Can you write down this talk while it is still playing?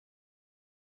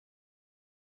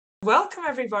Welcome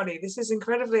everybody, this is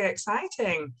incredibly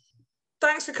exciting.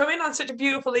 Thanks for coming on such a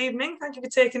beautiful evening. Thank you for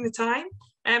taking the time.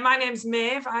 My name's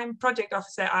Maeve, I'm Project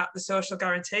Officer at the Social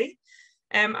Guarantee.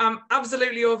 I'm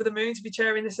absolutely over the moon to be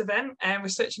chairing this event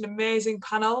with such an amazing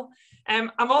panel.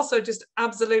 I'm also just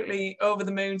absolutely over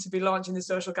the moon to be launching the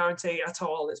Social Guarantee at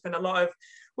all. It's been a lot of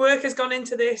work has gone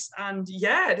into this, and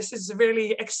yeah, this is a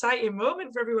really exciting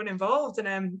moment for everyone involved,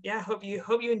 and yeah, hope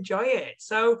you enjoy it.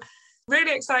 So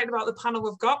really excited about the panel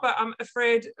we've got, but I'm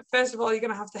afraid, first of all, you're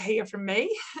going to have to hear from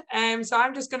me. So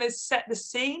I'm just going to set the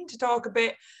scene to talk a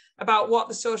bit about what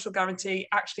the Social Guarantee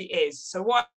actually is. So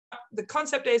what the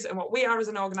concept is and what we are as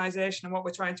an organisation and what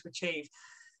we're trying to achieve.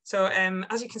 So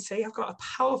as you can see, I've got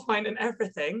a PowerPoint and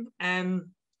everything.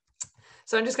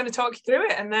 So I'm just going to talk you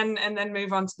through it and then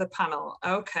move on to the panel.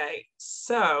 Okay,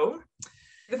 so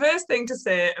the first thing to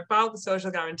say about the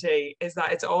Social Guarantee is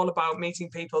that it's all about meeting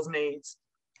people's needs.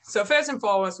 So first and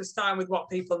foremost, we're starting with what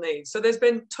people need. So there's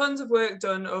been tons of work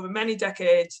done over many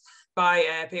decades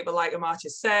by people like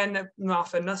Amartya Sen,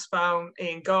 Martha Nussbaum,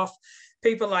 Ian Goff,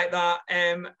 people like that.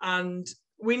 And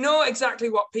we know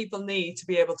exactly what people need to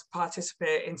be able to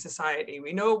participate in society.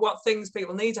 We know what things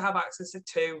people need to have access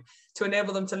to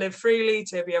enable them to live freely,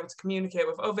 to be able to communicate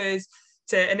with others,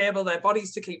 to enable their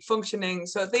bodies to keep functioning.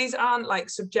 So these aren't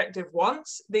like subjective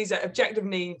wants. These are objective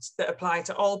needs that apply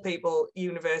to all people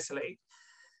universally.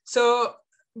 So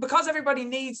because everybody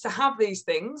needs to have these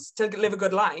things to live a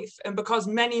good life, and because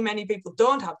many people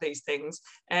don't have these things,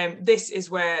 this is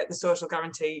where the Social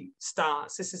Guarantee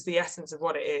starts. This is the essence of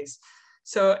what it is.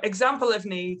 So example of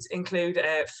needs include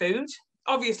food.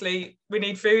 Obviously, we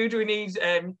need food. We need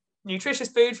nutritious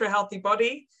food for a healthy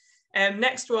body.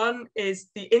 Next one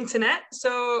is the internet.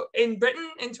 So in Britain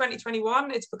in 2021,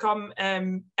 it's become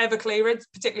ever clearer,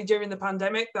 particularly during the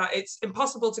pandemic, that it's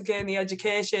impossible to gain the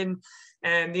education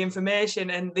and the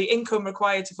information and the income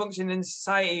required to function in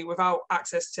society without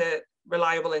access to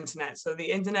reliable internet. So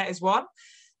the internet is one.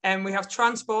 And we have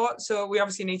transport. So we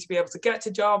obviously need to be able to get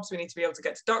to jobs. We need to be able to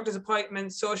get to doctor's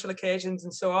appointments, social occasions,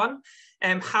 and so on.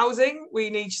 Housing,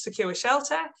 we need secure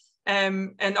shelter.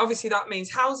 And obviously that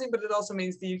means housing, but it also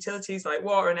means the utilities like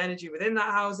water and energy within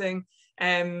that housing.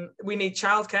 We need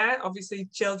childcare, obviously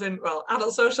children, well,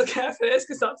 adult social care first,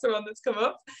 because that's the one that's come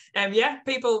up. Yeah,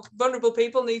 vulnerable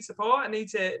people need support and need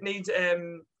to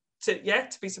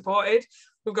be supported.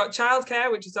 We've got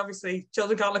childcare, which is obviously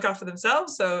children can't look after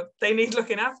themselves, so they need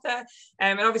looking after.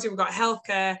 And obviously we've got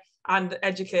healthcare and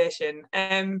education.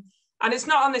 And it's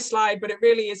not on this slide, but it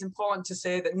really is important to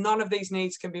say that none of these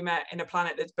needs can be met in a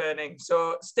planet that's burning.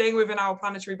 So staying within our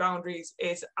planetary boundaries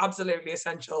is absolutely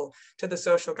essential to the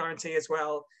Social Guarantee as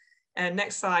well. And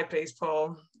next slide, please,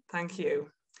 Paul. Thank you.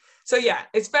 So yeah,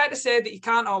 it's fair to say that you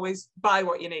can't always buy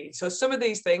what you need. So some of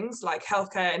these things like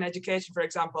healthcare and education, for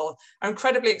example, are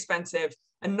incredibly expensive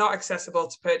and not accessible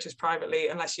to purchase privately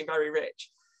unless you're very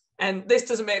rich. And this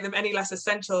doesn't make them any less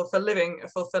essential for living a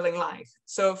fulfilling life.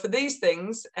 So for these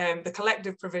things, the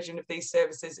collective provision of these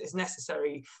services is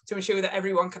necessary to ensure that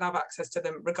everyone can have access to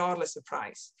them regardless of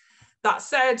price. That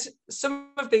said, some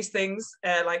of these things,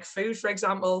 like food, for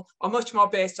example, are much more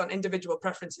based on individual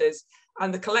preferences,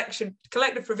 and the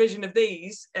collective provision of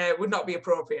these would not be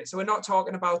appropriate. So we're not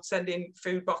talking about sending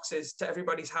food boxes to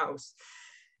everybody's house.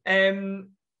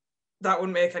 That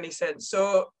wouldn't make any sense.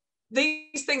 So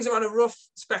these things are on a rough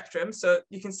spectrum, so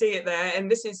you can see it there. And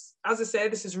this is, as I say,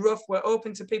 this is rough. We're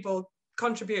open to people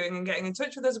contributing and getting in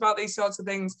touch with us about these sorts of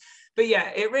things. But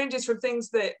yeah, it ranges from things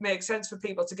that make sense for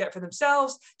people to get for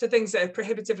themselves to things that are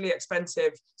prohibitively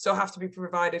expensive, so have to be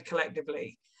provided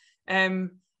collectively.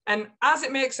 And as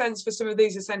it makes sense for some of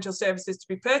these essential services to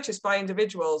be purchased by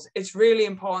individuals, it's really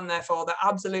important, therefore, that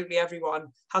absolutely everyone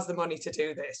has the money to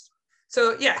do this.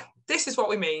 So yeah, this is what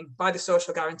we mean by the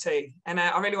Social Guarantee. And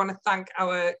I really want to thank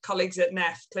our colleagues at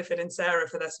NEF, Clifford and Sarah,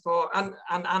 for their support, and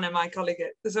Anna, my colleague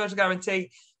at the Social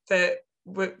Guarantee,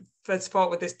 for support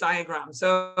with this diagram.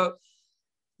 So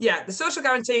yeah, the Social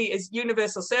Guarantee is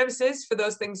universal services for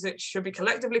those things that should be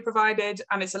collectively provided,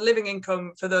 and it's a living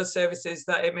income for those services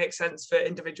that it makes sense for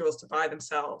individuals to buy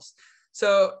themselves.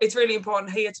 So it's really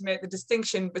important here to make the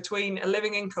distinction between a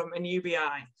living income and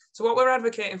UBI. So what we're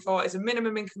advocating for is a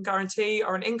minimum income guarantee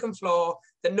or an income floor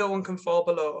that no one can fall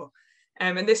below.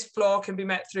 And this floor can be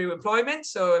met through employment,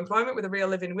 so employment with a real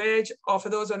living wage, or for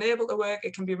those unable to work,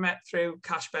 it can be met through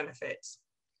cash benefits.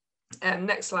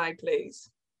 Next slide, please.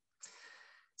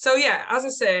 So yeah, as I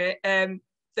say,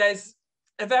 there's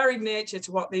a varied nature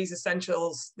to what these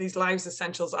essentials, these lives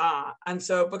essentials are. And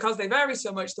so because they vary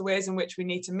so much, the ways in which we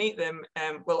need to meet them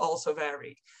will also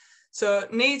vary. So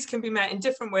needs can be met in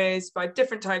different ways by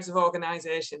different types of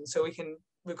organisations. So we can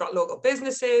we've got local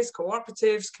businesses,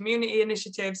 cooperatives, community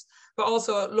initiatives, but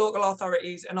also local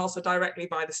authorities and also directly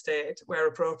by the state where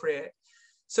appropriate.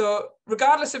 So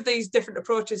regardless of these different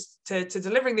approaches to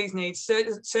delivering these needs,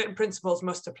 certain principles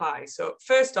must apply. So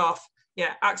first off,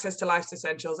 yeah, access to life's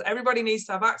essentials. Everybody needs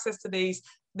to have access to these.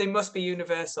 They must be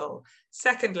universal.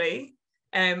 Secondly,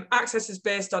 access is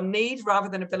based on need rather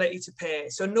than ability to pay.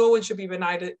 So no one should be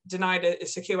denied a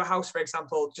secure house, for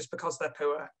example, just because they're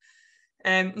poor.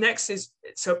 Next is,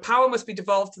 so power must be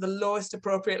devolved to the lowest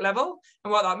appropriate level.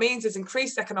 And what that means is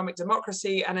increased economic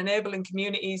democracy and enabling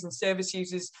communities and service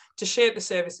users to shape the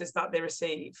services that they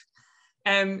receive.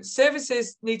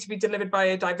 Services need to be delivered by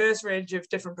a diverse range of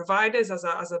different providers, as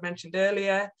I mentioned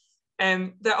earlier.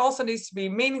 There also needs to be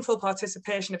meaningful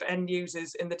participation of end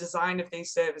users in the design of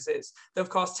these services, though of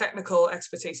course technical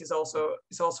expertise is also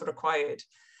required.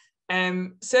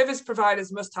 Service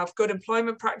providers must have good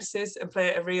employment practices and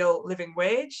pay a real living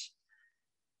wage.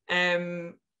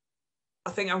 I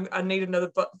think I need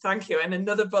another, thank you, and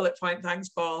another bullet point, thanks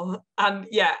Paul. And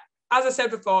yeah, as I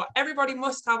said before, everybody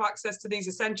must have access to these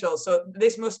essentials, so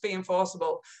this must be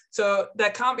enforceable. So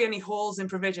there can't be any holes in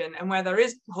provision, and where there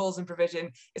is holes in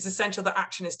provision, it's essential that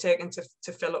action is taken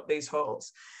to fill up these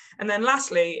holes. And then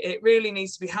lastly, it really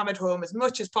needs to be hammered home as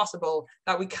much as possible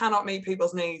that we cannot meet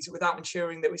people's needs without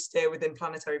ensuring that we stay within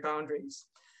planetary boundaries.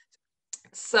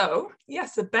 So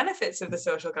yes, the benefits of the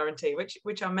social guarantee,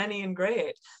 which are many and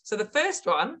great. So the first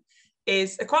one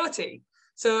is equality.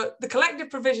 So the collective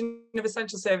provision of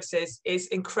essential services is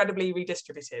incredibly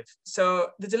redistributive. So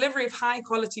the delivery of high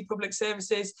quality public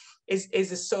services is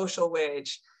a social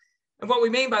wage. And what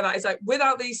we mean by that is that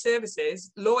without these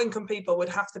services, low income people would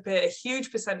have to pay a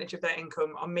huge percentage of their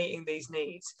income on meeting these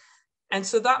needs. And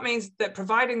so that means that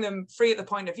providing them free at the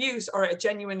point of use or at a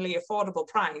genuinely affordable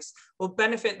price will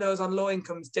benefit those on low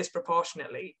incomes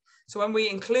disproportionately. So when we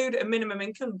include a minimum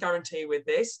income guarantee with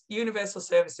this, universal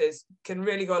services can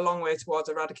really go a long way towards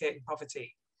eradicating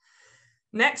poverty.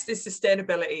 Next is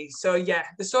sustainability. So yeah,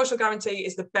 the social guarantee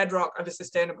is the bedrock of a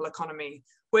sustainable economy.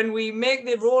 When we make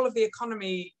the role of the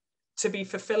economy to be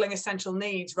fulfilling essential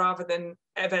needs rather than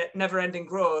never-ending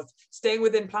growth, staying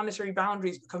within planetary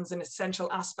boundaries becomes an essential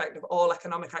aspect of all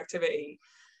economic activity.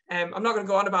 I'm not going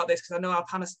to go on about this because I know our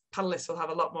panelists will have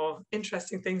a lot more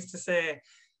interesting things to say.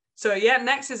 So yeah,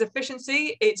 next is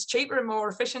efficiency. It's cheaper and more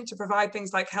efficient to provide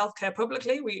things like healthcare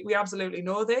publicly. We absolutely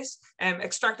know this.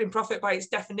 Extracting profit by its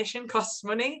definition costs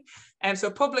money. So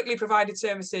publicly provided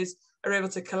services are able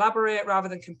to collaborate rather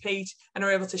than compete and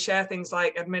are able to share things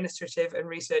like administrative and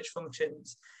research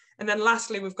functions. And then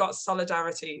lastly, we've got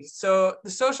solidarity. So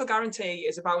the social guarantee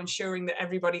is about ensuring that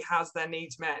everybody has their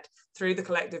needs met through the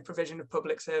collective provision of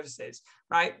public services,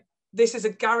 right? This is a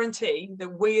guarantee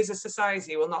that we as a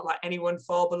society will not let anyone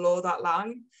fall below that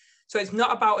line. So it's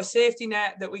not about a safety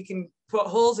net that we can put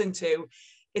holes into.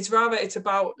 It's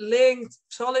about laying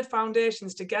solid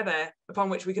foundations together upon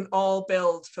which we can all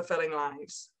build fulfilling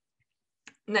lives.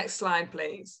 Next slide,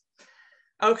 please.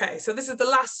 Okay, so this is the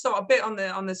last sort of bit on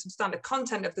the substantive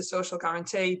content of the social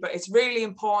guarantee, but it's really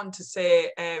important to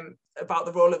say about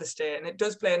the role of the state, and it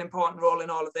does play an important role in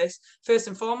all of this. First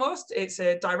and foremost, it's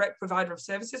a direct provider of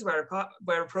services where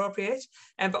appropriate,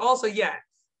 but also, yeah,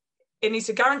 it needs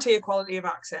to guarantee equality of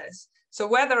access. So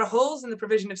where there are holes in the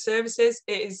provision of services,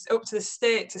 it is up to the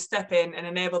state to step in and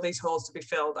enable these holes to be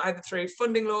filled, either through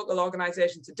funding local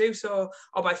organisations to do so,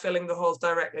 or by filling the holes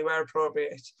directly where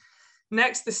appropriate.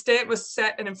 Next, the state must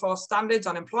set and enforce standards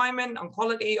on employment, on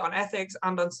quality, on ethics,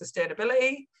 and on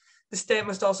sustainability. The state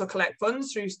must also collect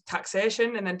funds through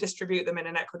taxation and then distribute them in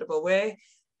an equitable way.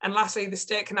 And lastly, the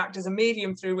state can act as a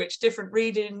medium through which different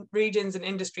regions and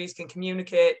industries can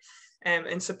communicate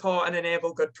and support and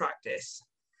enable good practice.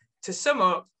 To sum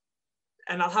up,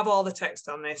 and I'll have all the text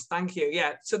on this, thank you.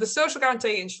 Yeah, so the social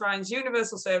guarantee enshrines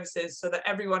universal services so that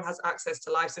everyone has access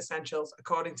to life's essentials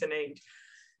according to need.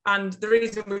 And the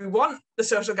reason we want the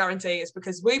social guarantee is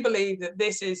because we believe that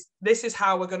this is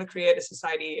how we're going to create a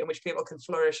society in which people can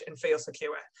flourish and feel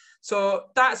secure. So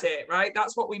that's it, right?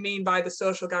 That's what we mean by the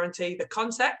social guarantee, the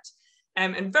concept.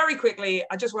 And very quickly,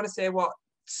 I just want to say what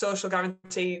social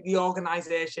guarantee, the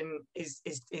organisation, is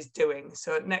doing.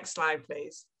 So next slide,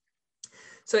 please.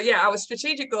 So yeah, our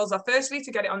strategic goals are firstly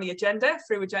to get it on the agenda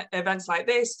through events like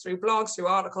this, through blogs, through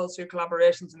articles, through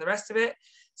collaborations and the rest of it.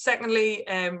 Secondly,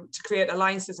 to create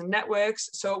alliances and networks.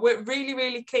 So we're really,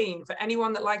 really keen for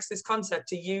anyone that likes this concept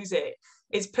to use it.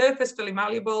 It's purposefully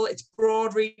malleable, it's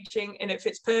broad reaching, and it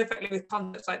fits perfectly with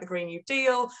concepts like the Green New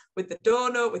Deal, with the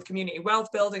donut, with community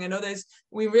wealth building and others.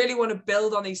 We really want to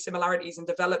build on these similarities and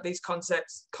develop these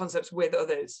concepts with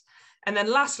others. And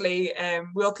then lastly,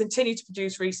 we'll continue to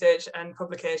produce research and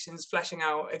publications fleshing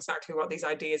out exactly what these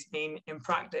ideas mean in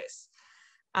practice.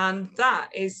 And that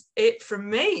is it from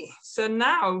me. So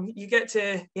now you get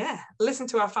to, listen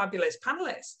to our fabulous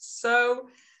panelists. So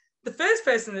the first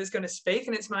person that's going to speak,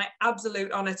 and it's my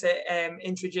absolute honour to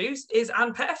introduce, is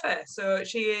Anne Pettifor. So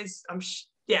she is,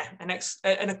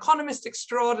 an economist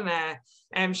extraordinaire.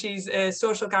 She's a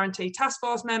social guarantee task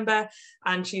force member,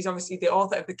 and she's obviously the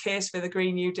author of The Case for the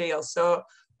Green New Deal. So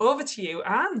over to you,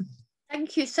 Anne.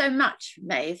 Thank you so much,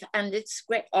 Maeve, and it's a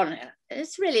great honour.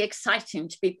 It's really exciting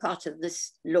to be part of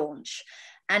this launch.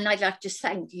 And I'd like to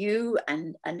thank you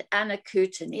and Anna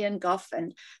Coote and Ian Goff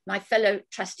and my fellow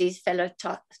trustees, fellow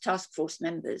task force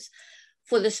members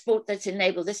for the support that's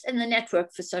enabled this, and the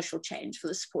Network for Social Change for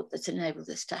the support that's enabled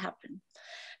this to happen.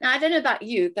 Now, I don't know about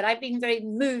you, but I've been very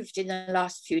moved in the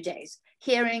last few days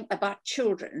hearing about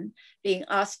children being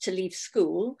asked to leave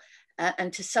school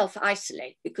and to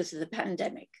self-isolate because of the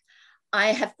pandemic.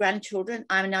 I have grandchildren,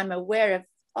 and I'm aware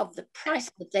of the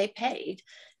price that they paid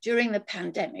during the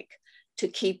pandemic to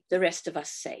keep the rest of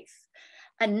us safe.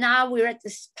 And now we're at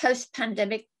this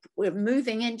post-pandemic, we're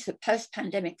moving into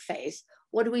post-pandemic phase.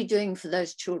 What are we doing for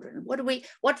those children?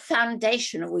 What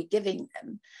foundation are we giving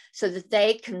them so that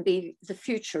they can be the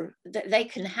future, that they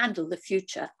can handle the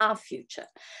future, our future?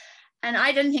 And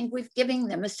I don't think we've given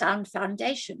them a sound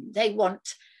foundation. They want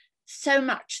so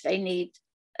much. They need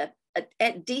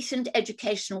a decent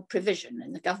educational provision,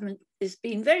 and the government has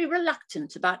been very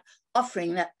reluctant about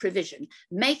offering that provision,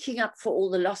 making up for all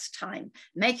the lost time,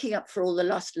 making up for all the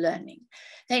lost learning.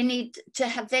 They need to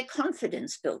have their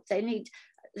confidence built. They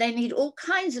need all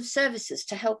kinds of services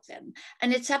to help them.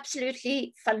 And it's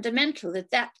absolutely fundamental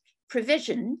that that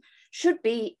provision should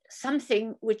be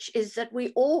something which is that we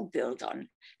all build on,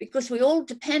 because we all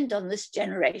depend on this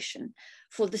generation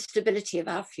for the stability of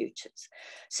our futures.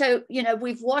 So,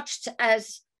 we've watched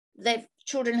as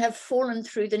children have fallen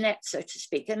through the net, so to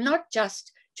speak, and not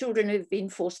just children who've been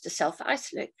forced to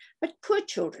self-isolate, but poor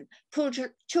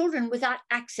children without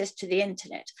access to the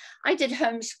internet. I did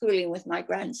homeschooling with my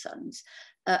grandsons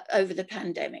over the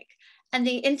pandemic, and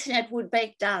the internet would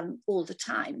break down all the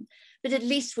time. But at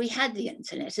least we had the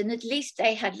internet, and at least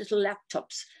they had little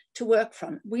laptops to work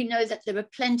from. We know that there were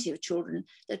plenty of children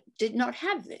that did not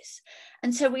have this.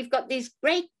 And so we've got these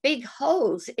great big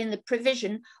holes in the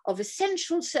provision of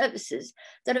essential services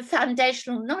that are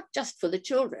foundational, not just for the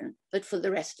children, but for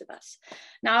the rest of us.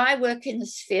 Now, I work in the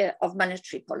sphere of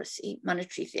monetary policy,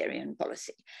 monetary theory and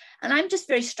policy. And I'm just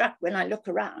very struck when I look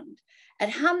around at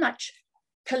how much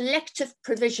collective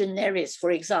provision there is, for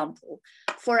example,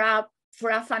 for our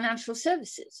financial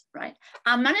services, right?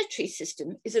 Our monetary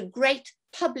system is a great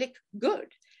public good,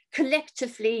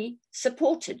 collectively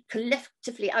supported,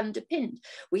 collectively underpinned.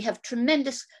 We have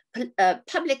tremendous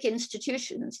public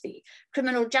institutions, the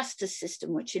criminal justice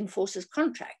system, which enforces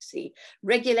contracts, the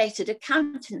regulated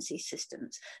accountancy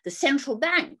systems, the central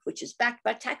bank, which is backed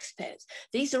by taxpayers.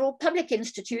 These are all public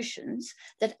institutions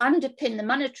that underpin the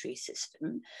monetary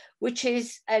system, which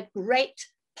is a great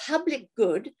public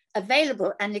good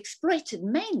available and exploited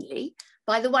mainly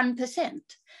by the 1%.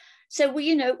 So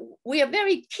we are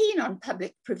very keen on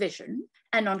public provision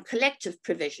and on collective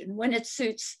provision when it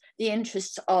suits the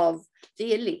interests of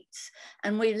the elites,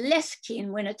 and we're less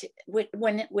keen when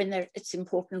it's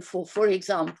important for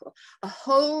example, a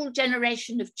whole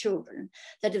generation of children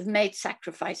that have made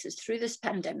sacrifices through this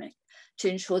pandemic to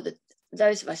ensure that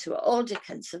those of us who are older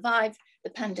can survive the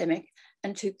pandemic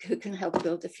and who can help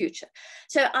build the future.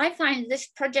 So I find this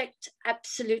project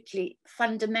absolutely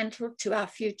fundamental to our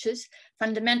futures,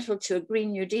 fundamental to a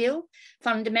Green New Deal,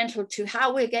 fundamental to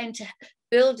how we're going to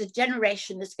build a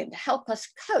generation that's going to help us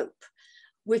cope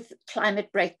with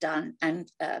climate breakdown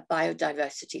and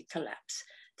biodiversity collapse.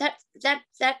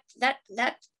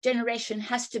 That generation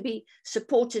has to be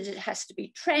supported, it has to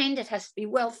be trained, it has to be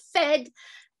well fed,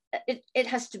 it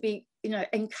has to be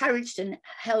encouraged and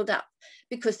held up,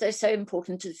 because they're so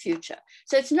important to the future.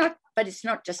 So it's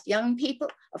not just young people.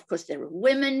 Of course, there are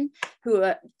women who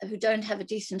don't have a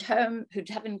decent home, who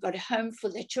haven't got a home for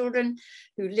their children,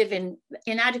 who live in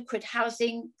inadequate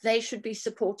housing. They should be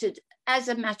supported as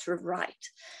a matter of right.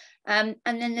 And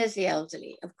then there's the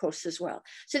elderly, of course, as well.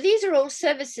 So these are all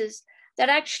services that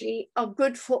actually are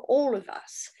good for all of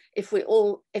us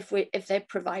if they're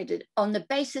provided on the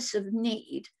basis of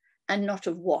need and not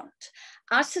of want.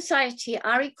 Our society,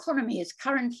 our economy is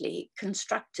currently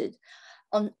constructed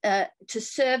to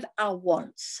serve our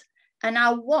wants And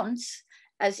our wants,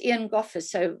 as Ian Goff has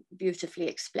so beautifully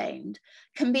explained,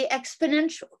 can be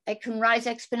exponential. They can rise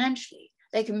exponentially.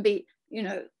 They can be, you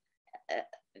know,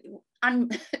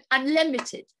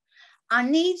 unlimited. Our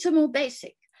needs are more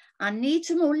basic. Our needs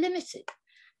are more limited.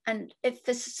 And if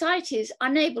the society is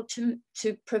unable to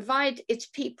provide its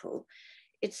people,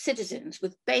 its citizens,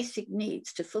 with basic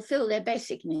needs, to fulfill their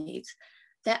basic needs,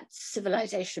 that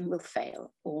civilization will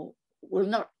fail, or will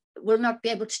not be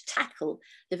able to tackle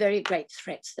the very great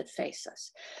threats that face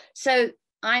us. So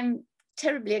I'm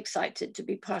terribly excited to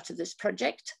be part of this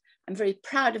project. I'm very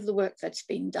proud of the work that's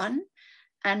been done.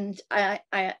 And I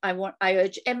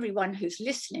urge everyone who's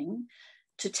listening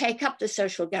to take up the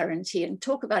social guarantee and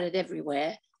talk about it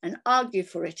everywhere and argue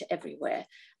for it everywhere.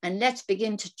 And let's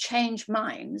begin to change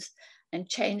minds and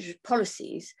change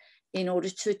policies in order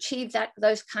to achieve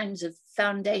those kinds of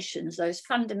foundations, those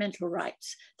fundamental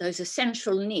rights, those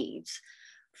essential needs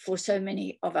for so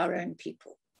many of our own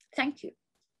people. Thank you.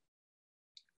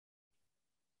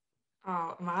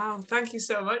 Oh, wow. Thank you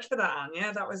so much for that, Anne.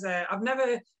 Yeah, that was, I've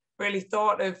never really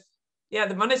thought of,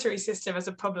 the monetary system as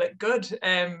a public good.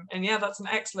 And yeah, that's an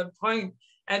excellent point.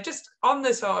 Just on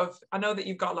the sort of, I know that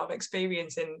you've got a lot of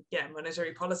experience in,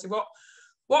 monetary policy. What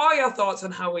are your thoughts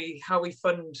on how we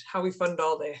fund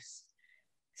all this?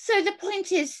 So the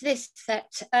point is this,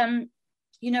 that,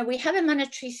 we have a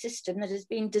monetary system that has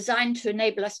been designed to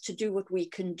enable us to do what we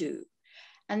can do.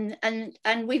 And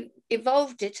we've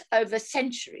evolved it over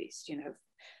centuries.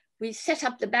 We set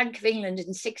up the Bank of England in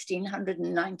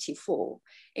 1694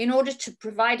 in order to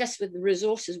provide us with the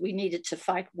resources we needed to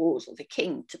fight wars, or the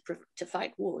king to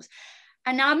fight wars.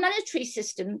 And our monetary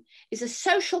system is a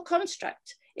social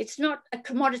construct. It's not a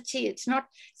commodity. It's not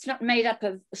made up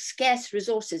of scarce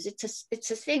resources.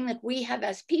 It's a thing that we have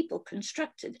as people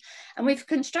constructed, and we've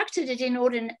constructed it in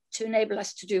order to enable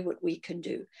us to do what we can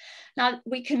do. Now,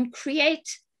 we can create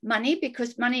money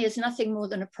because money is nothing more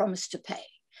than a promise to pay.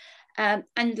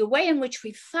 And the way in which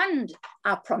we fund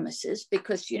our promises,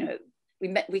 because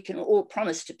we can all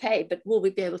promise to pay, but will we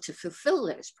be able to fulfill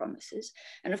those promises?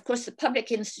 And of course, the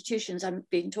public institutions I've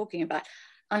been talking about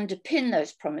underpin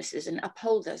those promises and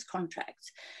uphold those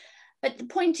contracts. But the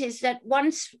point is that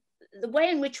the way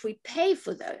in which we pay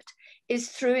for that is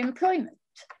through employment.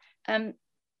 And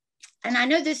I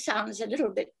know this sounds a little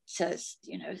bit,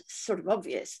 sort of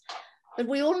obvious, but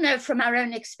we all know from our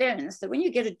own experience that when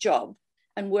you get a job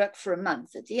and work for a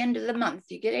month, at the end of the month,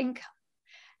 you get income.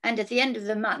 And at the end of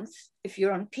the month, if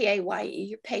you're on PAYE,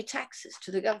 you pay taxes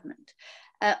to the government.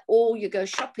 Or you go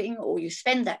shopping, or you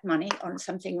spend that money on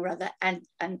something or other and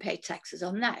pay taxes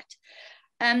on that.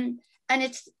 And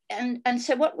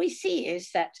so what we see is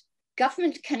that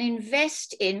government can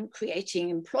invest in creating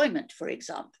employment, for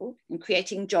example, in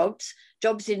creating jobs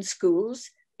in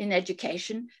schools, in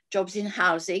education, jobs in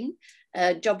housing,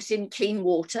 jobs in clean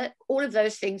water, all of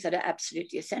those things that are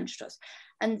absolutely essential to us.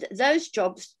 And those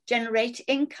jobs generate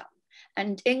income,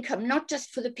 and income not just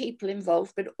for the people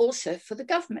involved, but also for the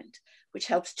government, which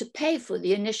helps to pay for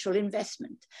the initial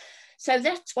investment. So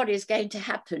that's what is going to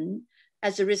happen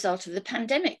as a result of the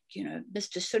pandemic.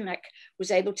 Mr. Sunak was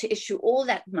able to issue all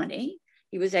that money.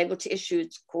 He was able to issue,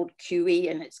 it's called QE,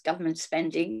 and it's government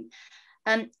spending.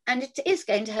 And it is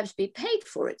going to have to be paid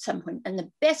for at some point. And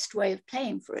the best way of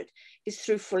paying for it is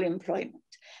through full employment.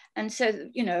 And so,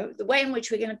 the way in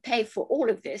which we're going to pay for all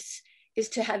of this is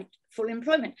to have full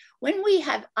employment. When we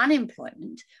have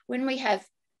unemployment, when we have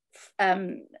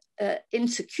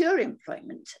insecure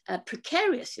employment,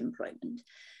 precarious employment,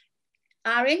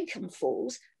 our income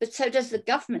falls, but so does the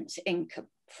government's income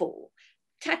fall.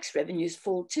 Tax revenues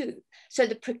fall too. So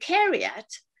the precariat,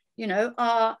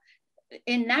 are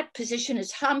in that position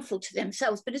is harmful to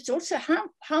themselves, but it's also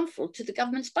harmful to the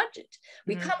government's budget.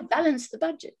 We can't balance the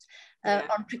budget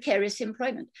on precarious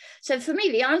employment. So for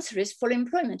me, the answer is full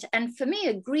employment. And for me,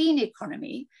 a green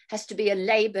economy has to be a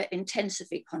labor-intensive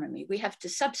economy. We have to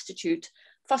substitute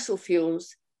fossil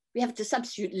fuels. We have to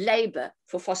substitute labor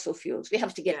for fossil fuels. We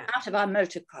have to get out of our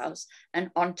motor cars and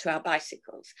onto our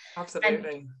bicycles.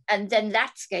 Absolutely. And then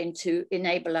that's going to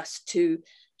enable us to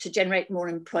generate more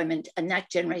employment, and that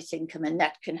generates income, and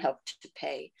that can help to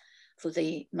pay for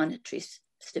the monetary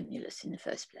stimulus in the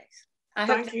first place.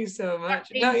 Thank you so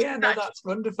much. That's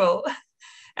wonderful.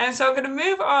 And so I'm going to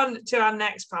move on to our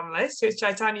next panelist, who is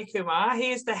Chaitanya Kumar.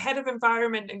 He is the Head of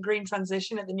Environment and Green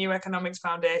Transition at the New Economics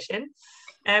Foundation.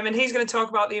 And he's going to talk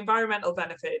about the environmental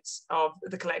benefits of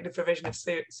the collective provision of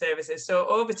services. So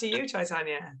over to you,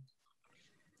 Chaitanya.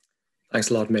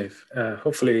 Thanks a lot, Maeve.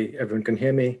 Hopefully everyone can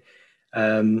hear me.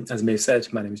 As Maeve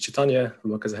said, my name is Chaitanya. I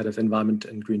work as a Head of Environment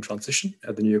and Green Transition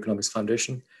at the New Economics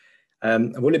Foundation.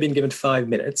 I've only been given 5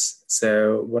 minutes.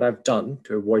 So what I've done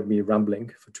to avoid me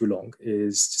rambling for too long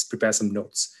is just prepare some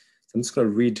notes. So I'm just going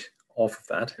to read off of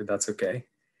that, if that's okay.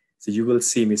 So you will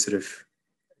see me sort of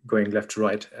going left to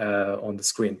right on the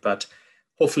screen, but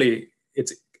hopefully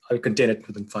I'll contain it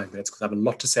within 5 minutes because I have a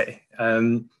lot to say.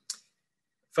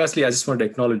 Firstly, I just wanted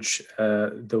to acknowledge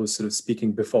those sort of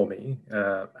speaking before me,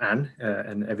 Anne,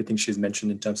 and everything she's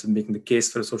mentioned in terms of making the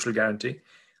case for a social guarantee.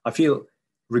 I feel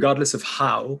regardless of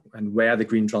how and where the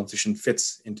green transition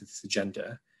fits into this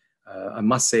agenda, I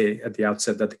must say at the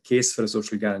outset that the case for a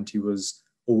social guarantee was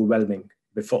overwhelming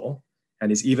before,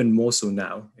 and is even more so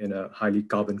now in a highly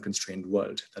carbon constrained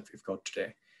world that we've got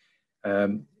today.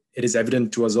 It is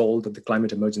evident to us all that the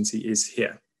climate emergency is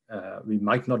here. We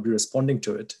might not be responding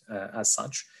to it as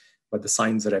such, but the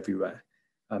signs are everywhere.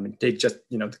 Take just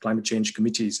the Climate Change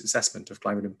Committee's assessment of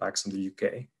climate impacts on the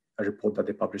UK, a report that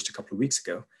they published a couple of weeks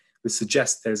ago, which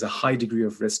suggests there is a high degree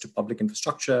of risk to public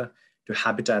infrastructure, to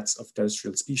habitats of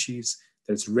terrestrial species,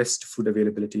 there's risk to food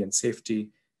availability and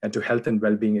safety, and to health and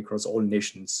well-being across all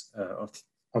nations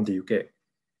on the UK.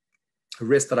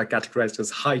 Risks that are categorized as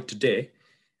high today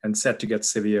and set to get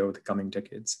severe over the coming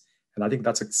decades. And I think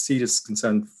that's a serious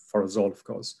concern for us all, of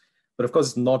course. But of course,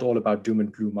 it's not all about doom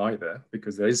and gloom either,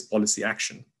 because there is policy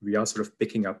action. We are sort of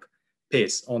picking up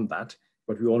pace on that,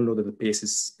 but we all know that the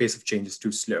pace of change is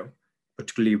too slow,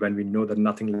 particularly when we know that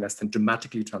nothing less than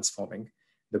dramatically transforming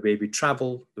the way we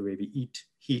travel, the way we eat,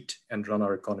 heat, and run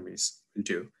our economies will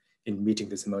do in meeting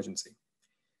this emergency.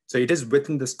 So it is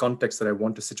within this context that I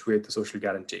want to situate the social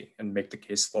guarantee and make the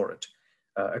case for it.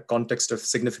 A context of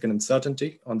significant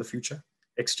uncertainty on the future,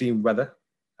 extreme weather,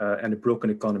 and a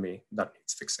broken economy that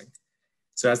needs fixing.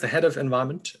 So as the head of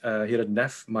environment here at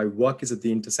NEF, my work is at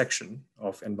the intersection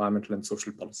of environmental and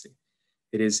social policy.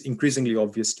 It is increasingly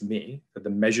obvious to me that the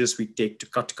measures we take to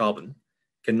cut carbon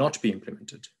cannot be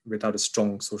implemented without a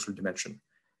strong social dimension,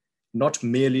 not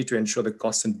merely to ensure the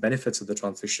costs and benefits of the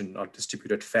transition are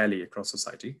distributed fairly across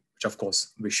society, which of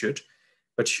course we should,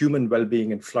 but human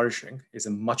well-being and flourishing is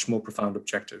a much more profound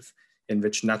objective in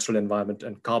which natural environment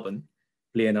and carbon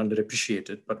play an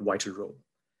underappreciated but vital role.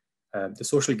 The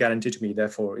social guarantee to me,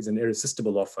 therefore, is an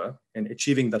irresistible offer in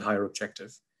achieving that higher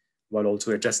objective while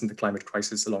also addressing the climate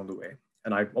crisis along the way.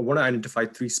 And I want to identify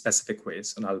 3 specific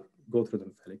ways, and I'll go through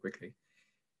them fairly quickly.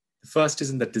 The first is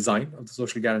in the design of the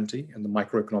social guarantee and the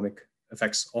microeconomic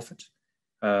effects of it.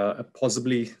 A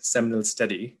possibly seminal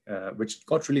study, which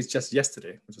got released just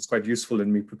yesterday, which was quite useful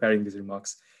in me preparing these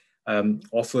remarks,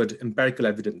 offered empirical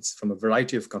evidence from a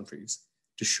variety of countries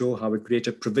to show how a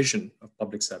greater provision of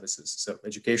public services, so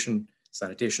education,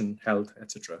 sanitation, health,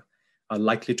 etc., are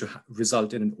likely to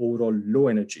result in an overall low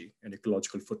energy and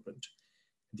ecological footprint.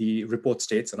 The report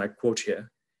states, and I quote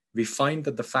here, "We find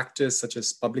that the factors such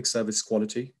as public service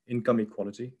quality, income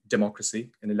equality,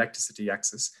 democracy, and electricity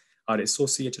access are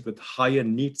associated with higher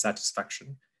need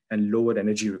satisfaction and lower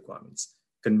energy requirements.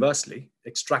 Conversely,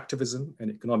 extractivism and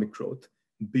economic growth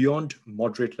beyond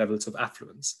moderate levels of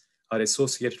affluence are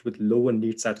associated with lower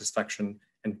need satisfaction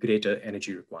and greater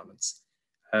energy requirements."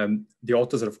 The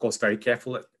authors are, of course, very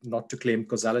careful not to claim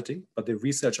causality, but their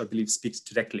research, I believe, speaks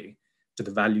directly to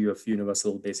the value of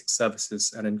universal basic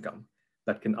services and income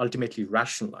that can ultimately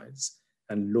rationalize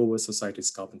and lower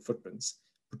society's carbon footprints,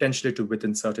 potentially to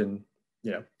within certain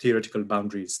theoretical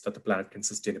boundaries that the planet can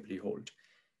sustainably hold.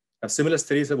 Similar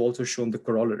studies have also shown the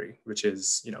corollary, which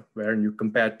is wherein you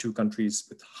compare 2 countries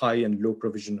with high and low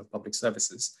provision of public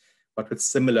services, but with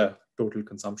similar total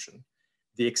consumption.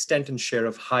 The extent and share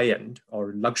of high-end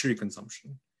or luxury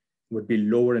consumption would be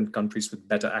lower in countries with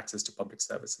better access to public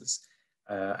services.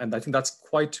 And I think that's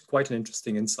quite an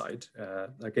interesting insight.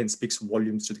 Again, speaks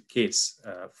volumes to the case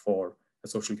for a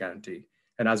social guarantee.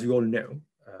 And as we all know,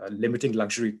 limiting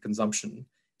luxury consumption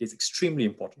is extremely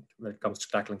important when it comes to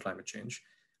tackling climate change,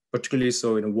 particularly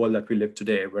so in a world that we live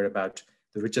today, where about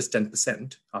the richest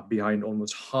 10% are behind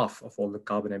almost half of all the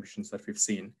carbon emissions that we've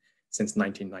seen since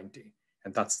 1990.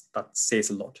 And that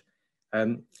says a lot.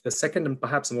 The second and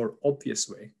perhaps a more obvious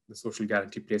way the social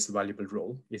guarantee plays a valuable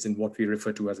role is in what we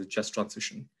refer to as a just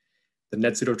transition. The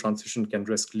net zero transition can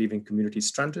risk leaving communities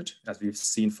stranded, as we've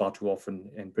seen far too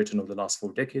often in Britain over the last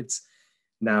 4 decades.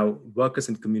 Now, workers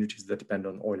in communities that depend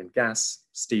on oil and gas,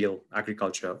 steel,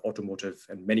 agriculture, automotive,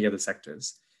 and many other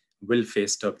sectors will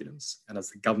face turbulence. And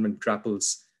as the government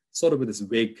grapples sort of with this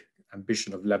vague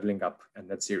ambition of leveling up and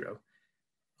net zero,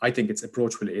 I think its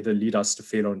approach will either lead us to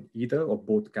fail on either or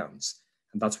both counts.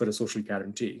 And that's where a social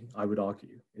guarantee, I would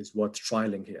argue, is worth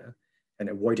trialing here and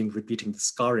avoiding repeating the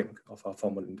scarring of our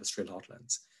former industrial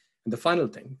heartlands. And the final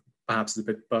thing, perhaps is a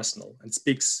bit personal and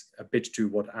speaks a bit to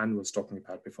what Anne was talking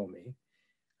about before me.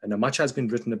 And now much has been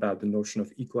written about the notion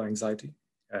of eco-anxiety,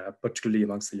 particularly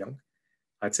amongst the young.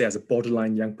 I'd say as a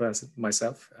borderline young person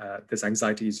myself, this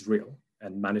anxiety is real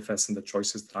and manifests in the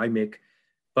choices that I make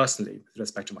personally with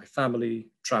respect to my family,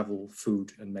 travel,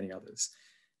 food, and many others.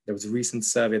 There was a recent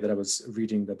survey that I was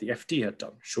reading that the FT had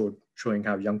done, showing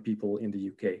how young people in the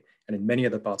UK and in many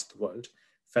other parts of the world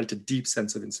felt a deep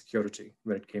sense of insecurity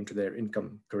when it came to their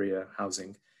income, career,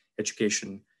 housing,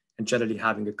 education, and generally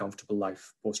having a comfortable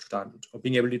life post-retirement or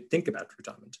being able to think about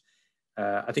retirement.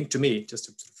 I think to me, just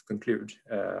to sort of conclude,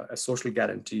 a social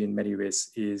guarantee in many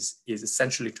ways is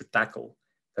essentially to tackle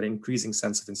that increasing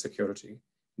sense of insecurity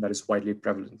that is widely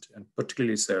prevalent, and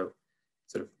particularly so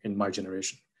sort of in my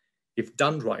generation. If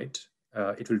done right,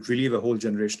 it will relieve a whole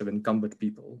generation of incumbent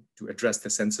people to address the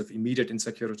sense of immediate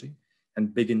insecurity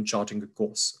and begin charting a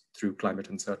course through climate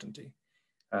uncertainty.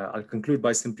 I'll conclude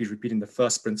by simply repeating the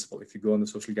first principle if you go on the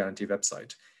Social Guarantee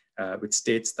website, which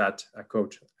states that,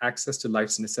 quote, access to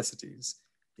life's necessities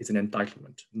is an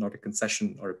entitlement, not a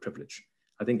concession or a privilege.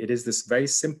 I think it is this very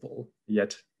simple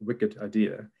yet wicked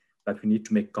idea that we need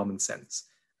to make common sense.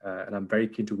 And I'm very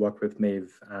keen to work with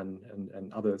Maeve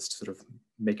and others to sort of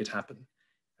make it happen.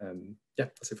 Yeah,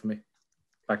 that's it for me.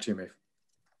 Back to you, Maeve.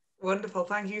 Wonderful.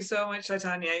 Thank you so much,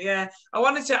 Chaitanya. Yeah, I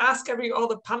wanted to ask all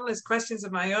the panelists questions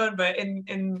of my own, but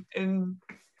in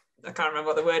I can't remember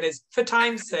what the word is. For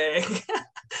time's sake,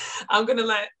 I'm gonna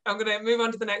move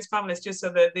on to the next panelist just so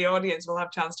that the audience will have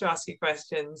a chance to ask you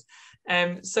questions.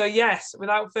 So yes,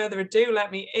 without further ado,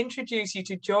 let me introduce you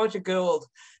to Georgia Gould.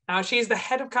 Now, she's the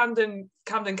head of Camden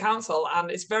Council, and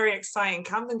it's very exciting.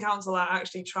 Camden Council are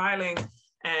actually trialling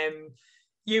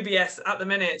UBS at the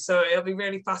minute, so it'll be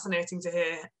really fascinating to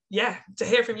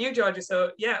hear from you, Georgia.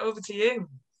 So yeah, over to you.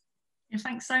 Yeah,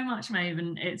 thanks so much, Maeve,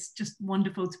 and it's just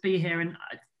wonderful to be here. And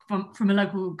from a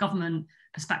local government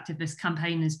perspective, this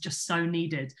campaign is just so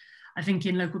needed. I think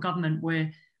in local government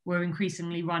we're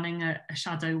increasingly running a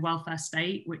shadow welfare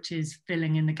state, which is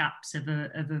filling in the gaps of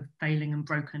a failing and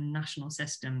broken national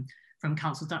system, from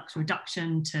council tax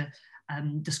reduction to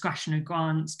discretionary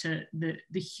grants to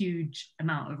the huge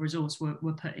amount of resource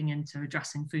we're putting into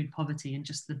addressing food poverty and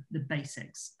just the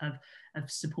basics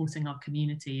of supporting our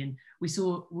community. And we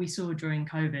saw during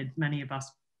COVID, many of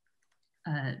us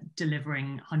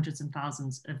delivering hundreds and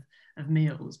thousands of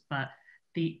meals, but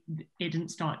it didn't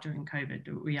start during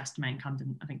COVID. We estimate in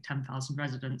Camden, I think 10,000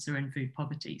 residents are in food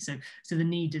poverty. So the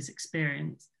need is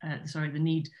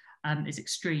is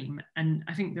extreme. And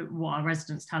I think that what our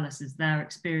residents tell us is their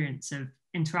experience of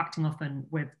interacting often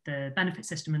with the benefit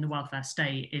system and the welfare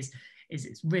state is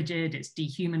it's rigid, it's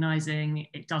dehumanizing,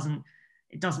 it doesn't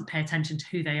pay attention to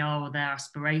who they are or their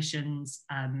aspirations,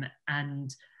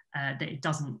 and that it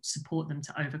doesn't support them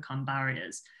to overcome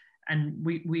barriers. And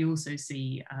we also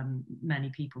see many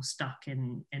people stuck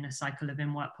in a cycle of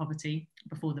in-work poverty.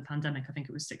 Before the pandemic, I think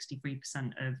it was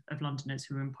 63% of Londoners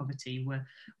who were in poverty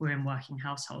were in working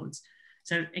households.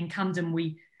 So in Camden,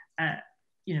 we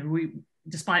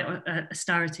despite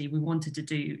austerity, we wanted to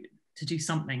do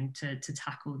something to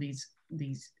tackle these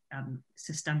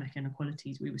systemic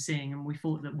inequalities we were seeing, and we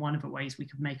thought that one of the ways we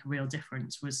could make a real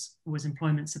difference was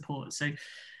employment support.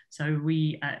 So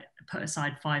we put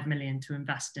aside 5 million to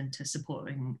invest into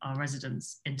supporting our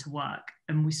residents into work.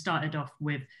 And we started off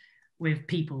with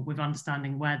people, with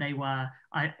understanding where they were,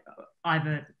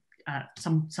 either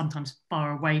sometimes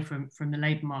far away from the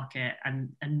labour market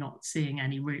and not seeing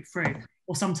any route through,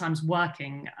 or sometimes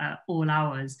working all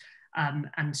hours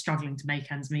and struggling to make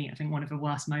ends meet. I think one of the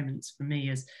worst moments for me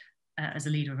as a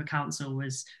leader of a council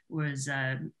was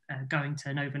going to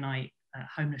an overnight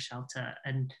homeless shelter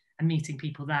and meeting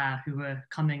people there who were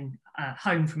coming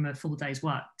home from a full day's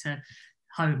work to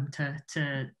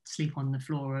sleep on the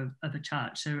floor of a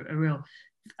church. So a real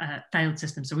failed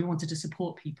system. So we wanted to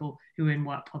support people who were in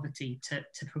work poverty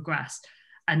to progress.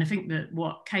 And I think that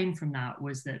what came from that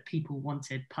was that people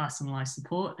wanted personalized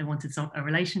support. They wanted a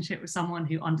relationship with someone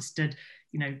who understood,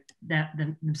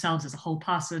 themselves as a whole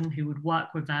person, who would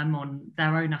work with them on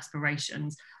their own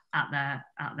aspirations at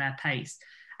their pace.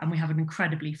 And we have an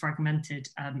incredibly fragmented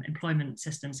employment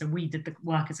system. So we did the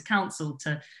work as a council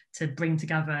to bring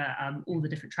together all the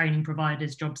different training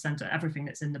providers, job centre, everything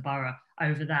that's in the borough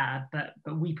over there. But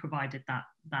we provided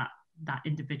that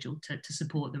individual to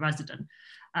support the resident.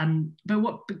 But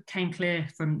what became clear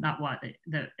from that work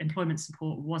that employment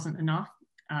support wasn't enough,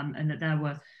 and that there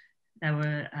were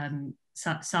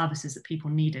services that people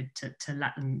needed to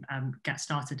let them get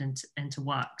started into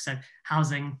work. So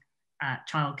housing,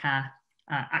 childcare,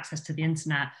 access to the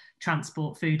internet,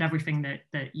 transport, food, everything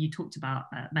that you talked about,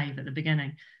 Maeve, at the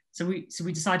beginning. So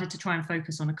we decided to try and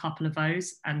focus on a couple of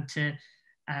those and to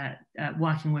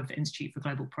working with the Institute for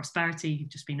Global Prosperity, who've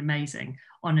just been amazing,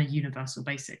 on a universal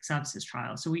basic services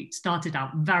trial. So we started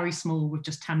out very small with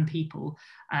just 10 people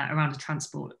around a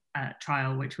transport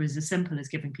trial, which was as simple as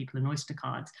giving people an Oyster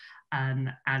card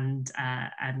and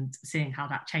seeing how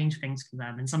that changed things for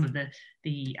them. And some of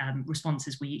the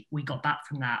responses we got back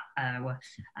from that were,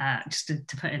 just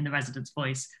to put in the resident's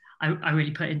voice, I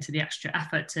really put into the extra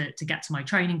effort to get to my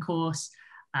training course.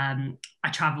 I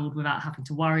travelled without having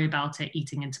to worry about it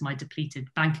eating into my depleted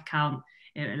bank account.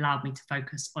 It allowed me to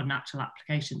focus on actual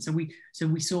application. So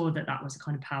we saw that was a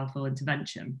kind of powerful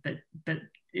intervention, but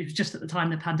it was just at the time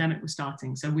the pandemic was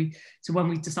starting. So when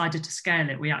we decided to scale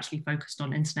it, we actually focused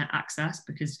on internet access,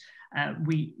 because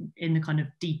in the kind of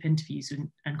deep interviews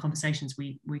and conversations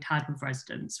we'd had with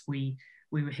residents, we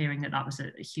were hearing that was a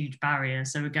huge barrier.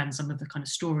 So again, some of the kind of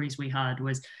stories we heard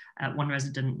was one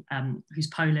resident who's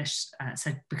Polish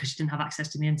said because she didn't have access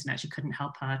to the internet, she couldn't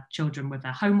help her children with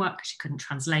their homework because she couldn't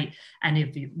translate any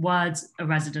of the words. A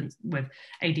resident with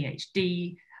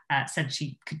ADHD said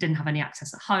she didn't have any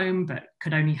access at home, but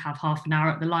could only have half an hour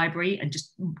at the library, and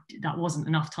just that wasn't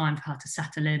enough time for her to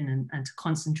settle in and to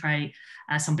concentrate.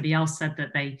 Somebody else said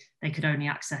that they could only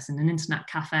access in an internet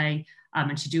cafe,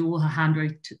 and she'd do all her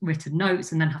handwritten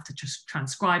notes and then have to just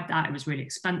transcribe that. It was really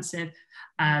expensive.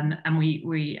 And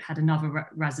we had another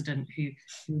resident who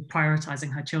was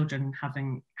prioritising her children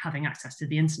having access to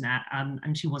the internet,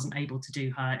 and she wasn't able to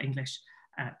do her English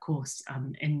course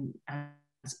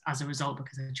as a result,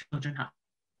 because her children had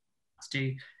to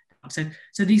do.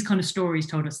 So these kind of stories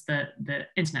told us that the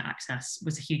internet access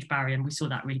was a huge barrier, and we saw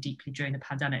that really deeply during the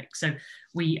pandemic. So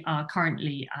we are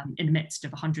currently in the midst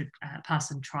of a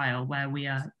 100-person trial where we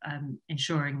are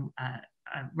ensuring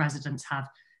residents have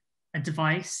a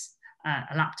device,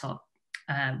 a laptop,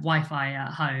 Wi-Fi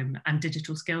at home, and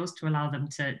digital skills to allow them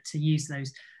to use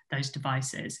those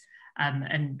devices.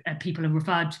 And people are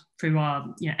referred through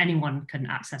anyone can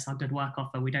access our good work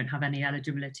offer. We don't have any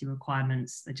eligibility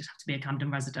requirements. They just have to be a Camden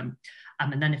resident.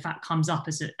 And then if that comes up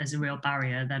as a real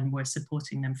barrier, then we're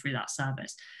supporting them through that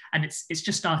service. And it's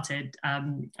just started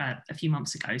a few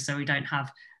months ago, so we don't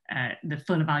have the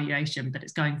full evaluation, but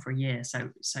it's going for a year. So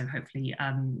hopefully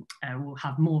we'll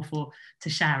have more to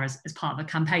share as part of a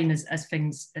campaign as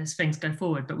things go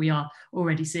forward. But we are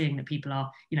already seeing that people are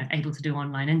able to do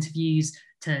online interviews,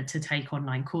 to take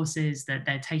online courses, that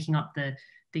they're taking up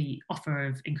the offer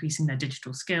of increasing their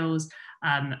digital skills,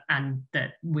 and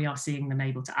that we are seeing them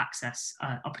able to access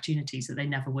opportunities that they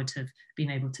never would have been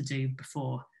able to do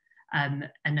before. And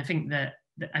I think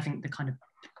the kind of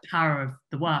power of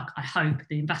the work, I hope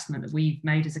the investment that we've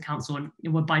made as a council, and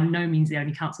we're by no means the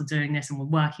only council doing this, and we're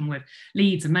working with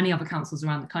Leeds and many other councils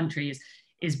around the country,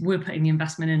 is we're putting the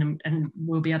investment in, and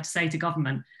we'll be able to say to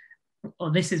government,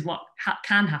 or this is what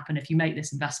can happen if you make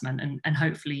this investment, and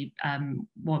hopefully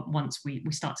once we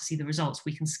start to see the results,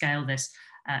 we can scale this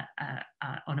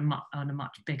on a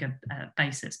much bigger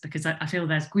basis, because I feel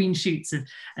there's green shoots of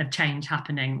change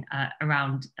happening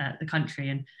around the country.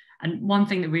 And one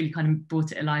thing that really kind of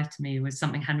brought it alive to me was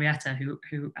something Henrietta,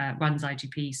 who runs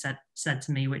IGP, said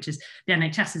to me, which is the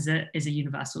NHS is a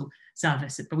universal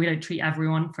service, but we don't treat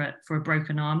everyone for a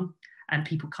broken arm, and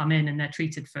people come in and they're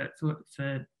treated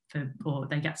or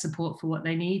they get support for what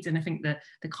they need. And I think that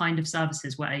the kind of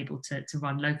services we're able to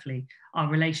run locally are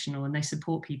relational, and they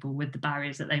support people with the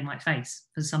barriers that they might face.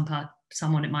 For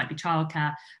someone it might be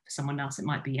childcare, for someone else it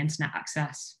might be internet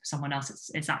access, for someone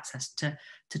else it's access to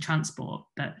transport.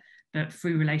 But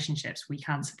through relationships we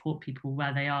can support people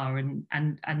where they are, and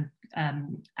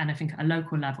I think at a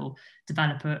local level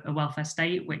develop a welfare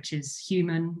state which is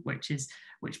human, which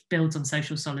builds on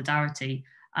social solidarity,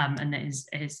 and that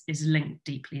is linked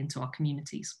deeply into our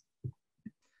communities.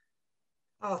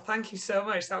 Oh, thank you so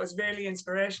much. That was really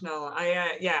inspirational.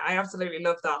 I absolutely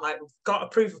love that. Like, we've got a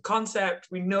proof of concept.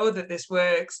 We know that this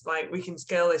works. Like, we can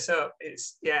scale this up.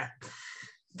 It's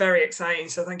very exciting.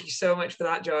 So thank you so much for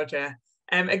that, Georgia.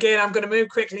 Again, I'm going to move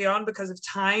quickly on because of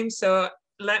time. So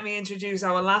let me introduce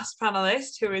our last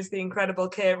panelist, who is the incredible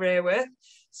Kate Raworth.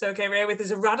 So Kate Raworth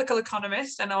is a radical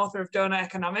economist and author of Doughnut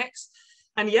Economics.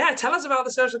 And tell us about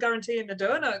the social guarantee in the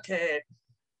Doughnut, Kate.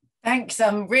 Thanks.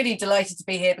 I'm really delighted to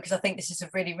be here because I think this is a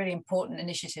really, really important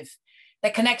initiative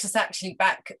that connects us actually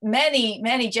back many,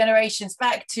 many generations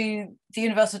back to the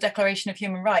Universal Declaration of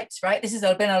Human Rights, right? This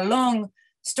has been a long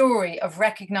story of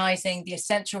recognizing the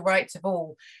essential rights of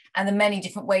all and the many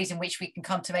different ways in which we can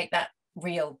come to make that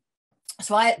real.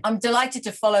 So I'm delighted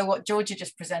to follow what Georgia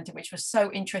just presented, which was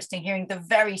so interesting, hearing the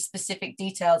very specific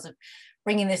details of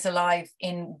bringing this alive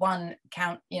in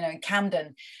in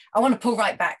Camden. I want to pull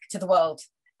right back to the world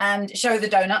and show the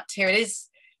donut. Here it is.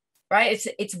 right?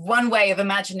 It's one way of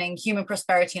imagining human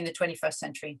prosperity in the 21st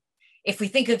century. If we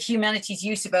think of humanity's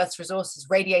use of Earth's resources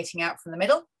radiating out from the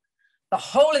middle, the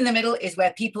hole in the middle is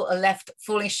where people are left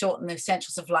falling short in the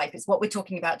essentials of life. It's what we're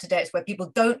talking about today. It's where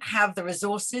people don't have the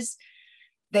resources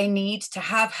they need to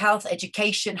have health,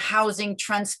 education, housing,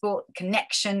 transport,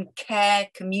 connection, care,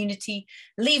 community.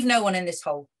 Leave no one in this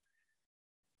hole.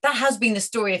 That has been the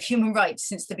story of human rights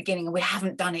since the beginning, and we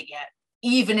haven't done it yet,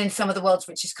 even in some of the world's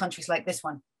richest countries like this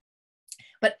one.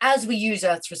 But as we use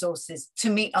Earth's resources to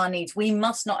meet our needs, we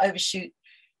must not overshoot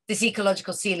this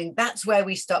ecological ceiling. That's where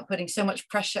we start putting so much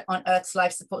pressure on Earth's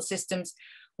life support systems.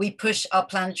 We push our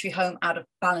planetary home out of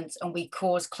balance, and we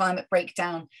cause climate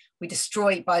breakdown. We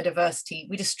destroy biodiversity.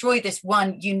 We destroy this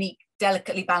one unique,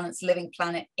 delicately balanced living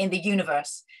planet in the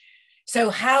universe. So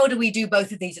how do we do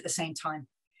both of these at the same time?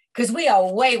 Because we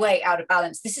are way, way out of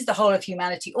balance. This is the whole of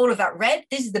humanity. All of that red,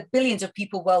 this is the billions of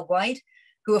people worldwide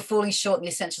who are falling short in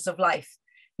the essentials of life.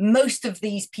 Most of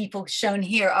these people shown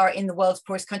here are in the world's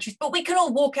poorest countries, but we can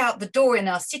all walk out the door in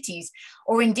our cities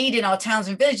or indeed in our towns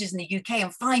and villages in the UK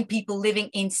and find people living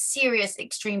in serious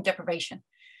extreme deprivation.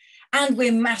 And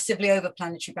we're massively over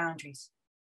planetary boundaries.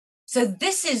 So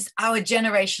this is our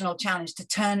generational challenge, to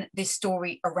turn this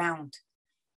story around.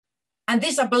 And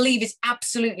this, I believe, is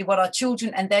absolutely what our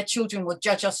children and their children will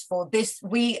judge us for.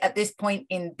 We at this point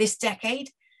in this decade,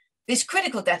 this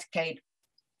critical decade,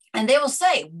 and they will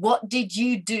say, what did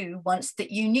you do once that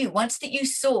you knew, once that you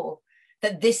saw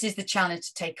that this is the challenge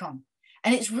to take on?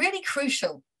 And it's really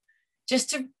crucial just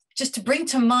to bring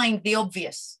to mind the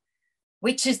obvious,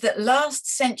 which is that last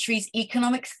century's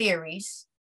economic theories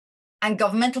and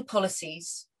governmental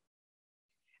policies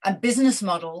and business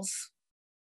models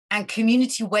and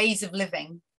community ways of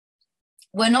living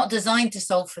were not designed to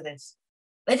solve for this.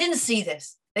 They didn't see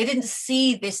this. They didn't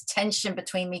see this tension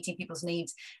between meeting people's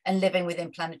needs and living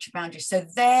within planetary boundaries. So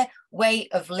their way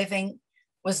of living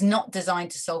was not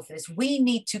designed to solve for this. We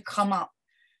need to come up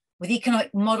with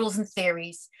economic models and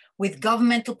theories, with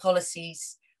governmental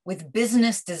policies, with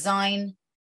business design,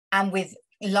 and with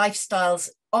lifestyles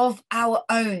of our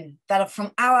own, that are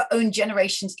from our own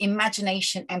generation's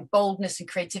imagination and boldness and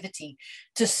creativity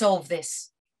to solve this.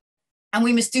 And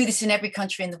we must do this in every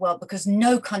country in the world, because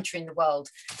no country in the world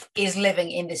is living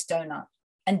in this donut,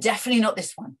 and definitely not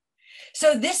this one.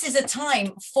 So this is a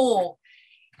time for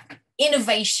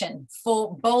innovation,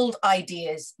 for bold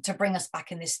ideas to bring us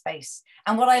back in this space.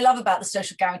 And what I love about the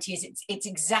social guarantee is it's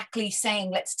exactly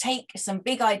saying, let's take some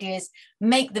big ideas,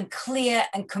 make them clear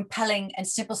and compelling and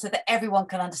simple so that everyone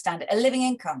can understand it. A living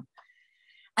income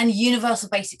and universal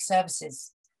basic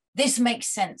services. This makes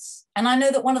sense. And I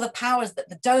know that one of the powers that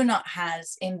the donut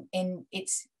has in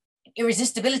its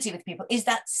irresistibility with people is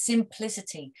that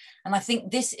simplicity. And I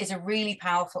think this is a really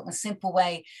powerful and simple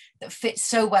way that fits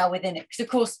so well within it. Because of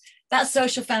course, that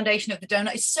social foundation of the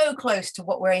donut is so close to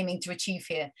what we're aiming to achieve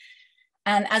here.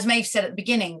 And as Maeve said at the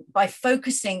beginning, by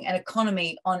focusing an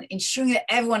economy on ensuring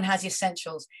that everyone has the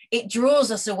essentials, it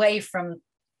draws us away from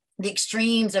the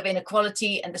extremes of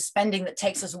inequality and the spending that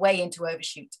takes us way into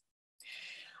overshoot.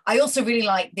 I also really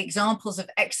like the examples of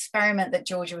experiment that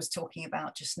Georgia was talking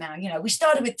about just now. You know, we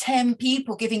started with 10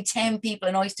 people, giving 10 people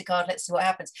an Oyster card, let's see what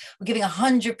happens. We're giving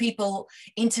 100 people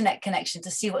internet connection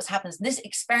to see what happens. This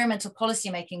experimental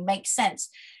policymaking makes sense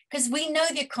because we know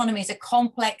the economy is a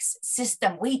complex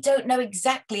system. We don't know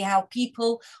exactly how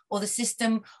people or the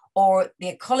system or the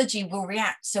ecology will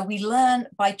react. So we learn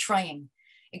by trying.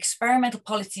 Experimental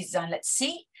policy design, let's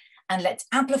see, and let's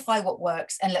amplify what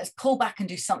works, and let's pull back and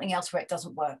do something else where it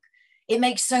doesn't work. It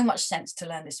makes so much sense to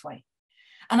learn this way.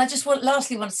 And I just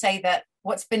lastly want to say that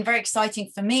what's been very exciting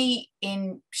for me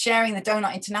in sharing the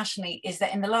donut internationally is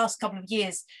that in the last couple of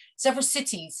years, several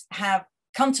cities have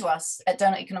come to us at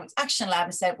Doughnut Economics Action Lab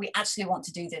and said, we actually want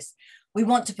to do this. We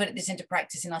want to put this into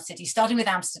practice in our city, starting with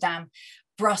Amsterdam,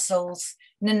 Brussels,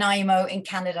 Nanaimo in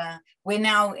Canada. We're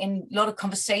now in a lot of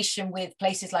conversation with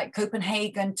places like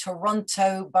Copenhagen,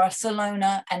 Toronto,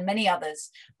 Barcelona, and many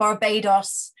others,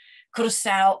 Barbados,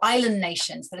 Curaçao, island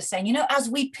nations that are saying, you know, as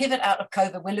we pivot out of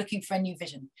COVID, we're looking for a new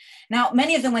vision. Now,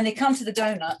 many of them, when they come to the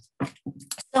donut,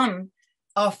 some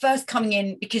are first coming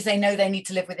in because they know they need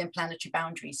to live within planetary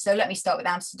boundaries. So let me start with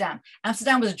Amsterdam.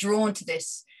 Amsterdam was drawn to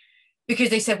this because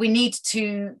they said we need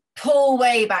to pull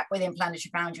way back within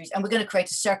planetary boundaries, and we're going to create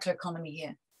a circular economy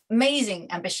here. Amazing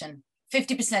ambition,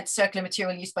 50% circular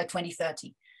material use by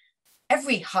 2030.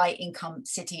 Every high income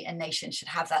city and nation should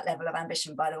have that level of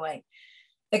ambition, by the way.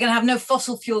 They're going to have no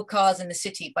fossil fuel cars in the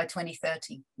city by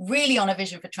 2030, really on a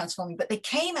vision for transforming, but they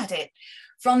came at it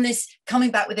from this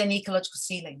coming back within ecological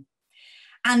ceiling.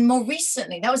 And more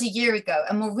recently, that was a year ago,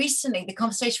 and more recently, the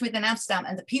conversation within Amsterdam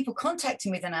and the people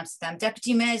contacting within Amsterdam,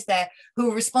 deputy mayors there who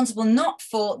were responsible not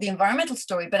for the environmental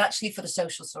story, but actually for the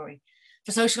social story,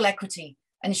 for social equity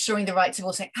and ensuring the rights of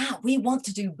all, saying, we want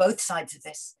to do both sides of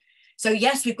this. So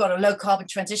yes, we've got a low carbon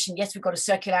transition. Yes, we've got a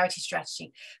circularity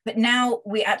strategy, but now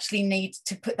we actually need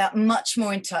to put that much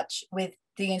more in touch with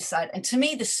the inside. And to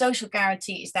me, the social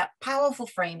guarantee is that powerful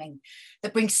framing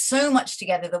that brings so much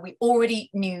together that we already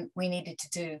knew we needed to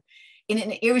do in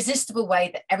an irresistible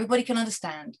way that everybody can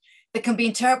understand, that can be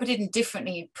interpreted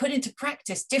differently, put into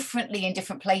practice differently in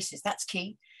different places. That's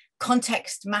key.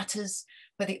 Context matters,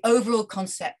 but the overall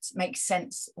concept makes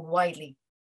sense widely.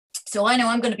 So I know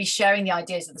I'm going to be sharing the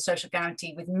ideas of the social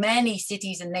guarantee with many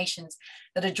cities and nations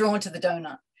that are drawn to the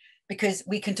donut, because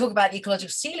we can talk about the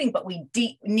ecological ceiling, but we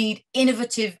need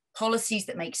innovative policies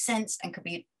that make sense and could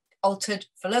be altered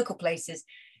for local places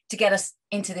to get us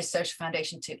into this social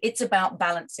foundation too. It's about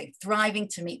balancing, thriving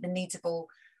to meet the needs of all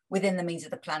within the means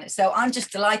of the planet. So I'm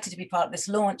just delighted to be part of this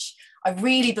launch. I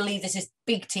really believe this is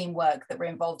big teamwork that we're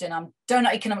involved in. I'm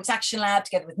Doughnut Economics Action Lab,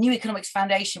 together with New Economics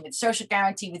Foundation, with Social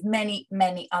Guarantee, with many,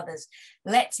 many others.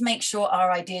 Let's make sure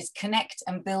our ideas connect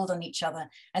and build on each other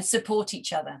and support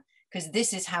each other, because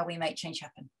this is how we make change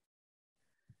happen.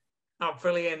 Oh,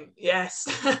 brilliant. Yes.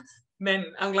 Mint.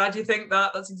 I'm glad you think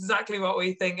that. That's exactly what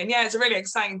we think. And yeah, it's a really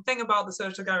exciting thing about the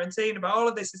social guarantee and about all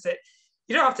of this is that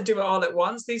you don't have to do it all at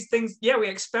once. These things, yeah, we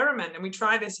experiment and we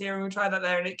try this here and we try that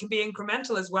there, and it can be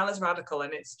incremental as well as radical.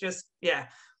 And it's just, yeah,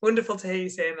 wonderful to hear you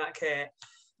saying that, Kate.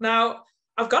 Now,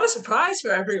 I've got a surprise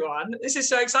for everyone. This is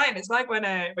so exciting. It's like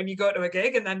when you go to a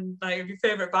gig and then like your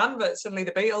favorite band, but suddenly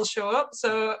the Beatles show up.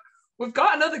 So we've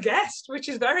got another guest, which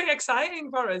is very exciting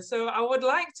for us. So I would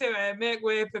like to make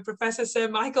way for Professor Sir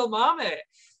Michael Marmot.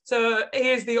 So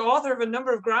he is the author of a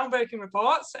number of groundbreaking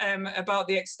reports about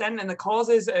the extent and the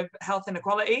causes of health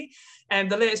inequality.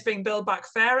 And the latest being Build Back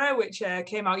Fairer, which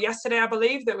came out yesterday, I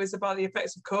believe, that was about the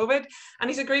effects of COVID. And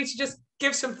he's agreed to just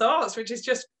give some thoughts, which is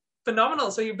just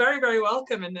phenomenal. So you're very, very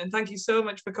welcome. And thank you so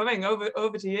much for coming.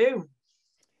 Over to you.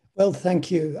 Well, thank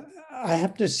you. I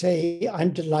have to say,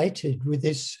 I'm delighted with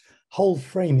this whole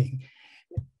framing.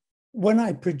 When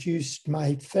I produced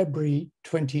my February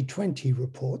 2020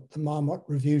 report, the Marmot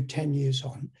Review 10 Years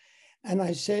On, and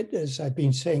I said, as I've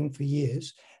been saying for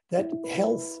years, that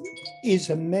health is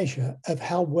a measure of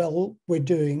how well we're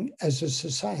doing as a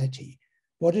society.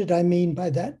 What did I mean by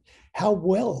that? How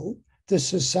well the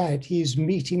society is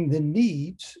meeting the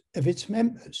needs of its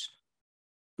members,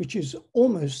 which is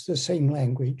almost the same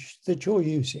language that you're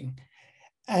using.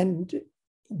 And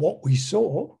what we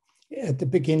saw at the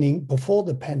beginning, before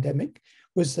the pandemic,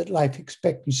 was that life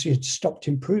expectancy had stopped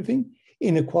improving,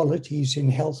 inequalities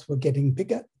in health were getting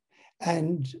bigger,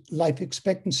 and life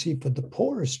expectancy for the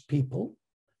poorest people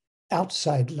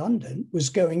outside London was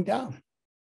going down.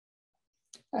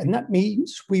 And that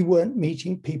means we weren't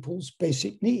meeting people's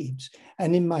basic needs.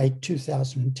 And in my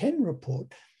 2010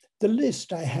 report, the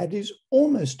list I had is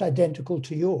almost identical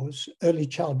to yours: early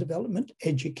child development,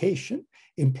 education,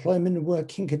 employment and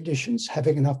working conditions,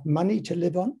 having enough money to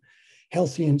live on,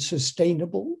 healthy and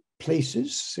sustainable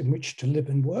places in which to live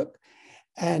and work,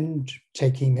 and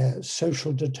taking a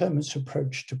social determinants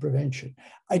approach to prevention.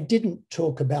 I didn't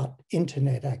talk about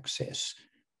internet access.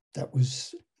 That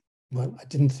was, well, I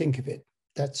didn't think of it.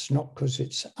 That's not because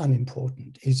it's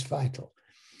unimportant, it's vital.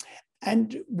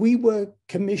 And we were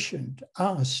commissioned,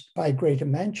 asked by Greater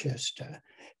Manchester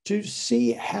to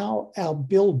see how our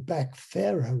Build Back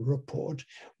Fairer report,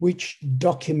 which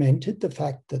documented the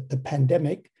fact that the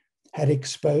pandemic had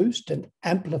exposed and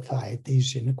amplified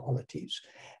these inequalities,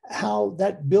 how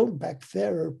that Build Back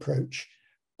Fairer approach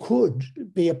could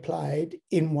be applied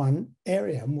in one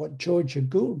area. And what Georgia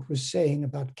Gould was saying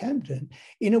about Camden,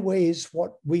 in a way, is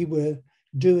what we were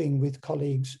doing with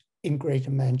colleagues in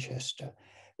Greater Manchester.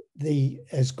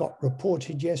 As got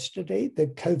reported yesterday, the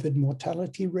COVID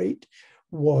mortality rate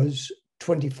was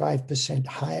 25%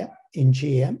 higher in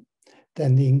GM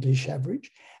than the English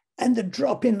average. And the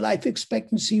drop in life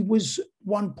expectancy was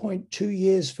 1.2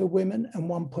 years for women and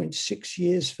 1.6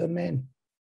 years for men.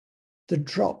 The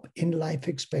drop in life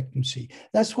expectancy.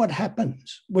 That's what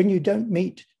happens when you don't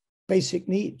meet basic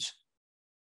needs.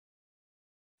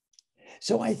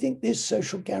 So I think this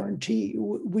social guarantee,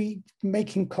 we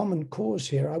making common cause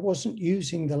here. I wasn't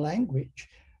using the language,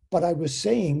 but I was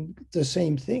saying the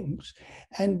same things.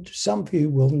 And some of you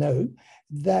will know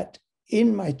that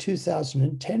in my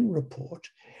 2010 report,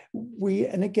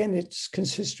 and again, it's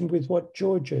consistent with what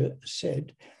Georgia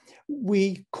said,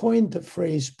 we coined the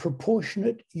phrase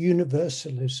proportionate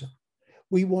universalism.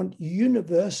 We want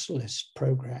universalist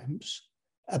programs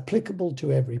applicable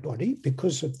to everybody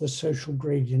because of the social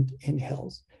gradient in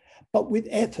health, but with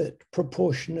effort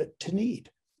proportionate to need.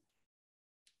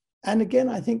 And again,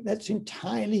 I think that's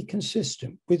entirely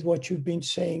consistent with what you've been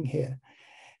saying here.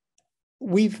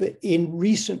 We've, in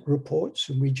recent reports,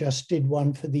 and we just did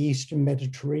one for the Eastern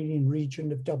Mediterranean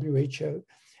region of WHO,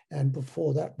 and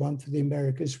before that one for the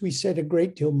Americas, we said a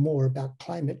great deal more about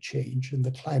climate change and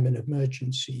the climate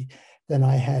emergency than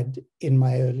I had in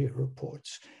my earlier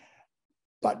reports.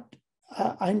 But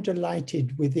I'm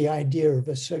delighted with the idea of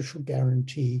a social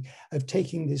guarantee, of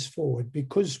taking this forward,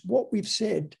 because what we've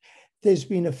said, there's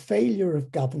been a failure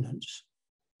of governance.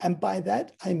 And by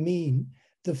that, I mean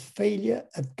the failure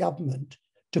of government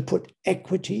to put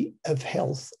equity of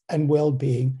health and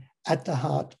well-being at the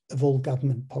heart of all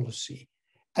government policy.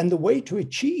 And the way to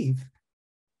achieve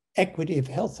equity of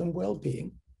health and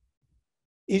well-being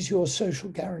is your social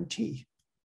guarantee.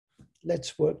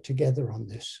 Let's work together on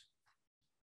this.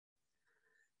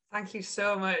 Thank you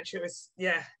so much. It was,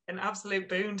 an absolute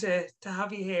boon to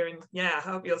have you here. And I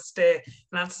hope you'll stay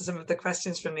and answer some of the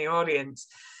questions from the audience.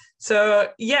 So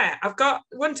I've got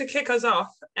one to kick us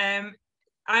off.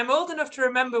 I'm old enough to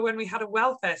remember when we had a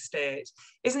welfare state.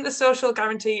 Isn't the social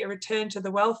guarantee a return to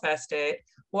the welfare state?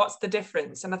 What's the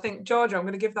difference? And I think, Georgia, I'm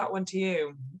going to give that one to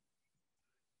you.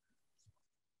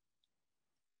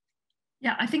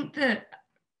 Yeah, I think that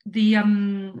the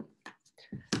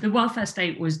welfare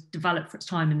state was developed for its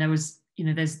time, and there was,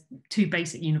 there's two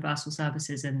basic universal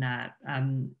services in there,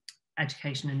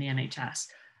 education and the NHS,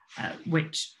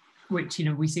 which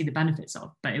we see the benefits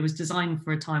of, but it was designed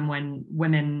for a time when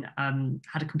women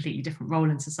had a completely different role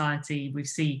in society. We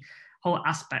see whole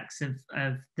aspects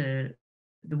of the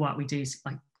work we do,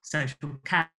 like social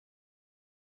care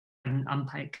and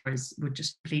unpaid carers, were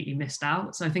just completely missed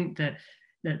out. So I think that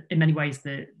in many ways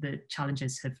the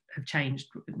challenges have changed.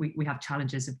 We have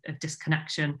challenges of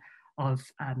disconnection, of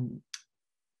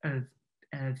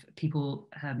people,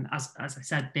 as I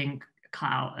said, being cut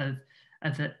out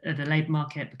of the labour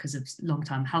market because of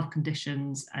long-term health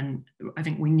conditions. And I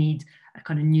think we need a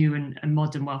kind of new and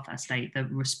modern welfare state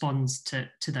that responds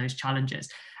to those challenges.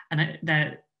 And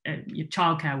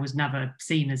childcare was never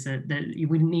seen as you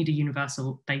wouldn't need a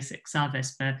universal basic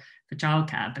service for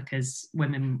childcare, because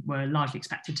women were largely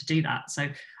expected to do that. So,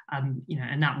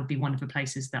 and that would be one of the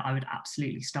places that I would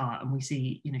absolutely start. And we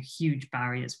see, huge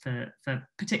barriers for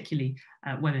particularly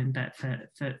women, but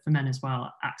for men as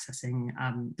well, accessing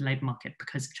the labour market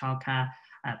because of childcare.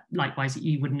 Likewise,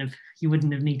 you wouldn't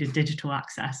have needed digital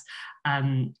access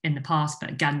in the past, but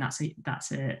again,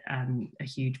 that's a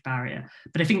huge barrier.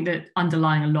 But I think that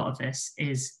underlying a lot of this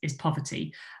is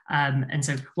poverty, and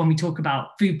so when we talk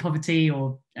about food poverty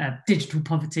or digital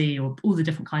poverty or all the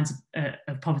different kinds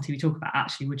of poverty we talk about,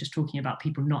 actually we're just talking about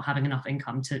people not having enough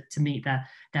income to meet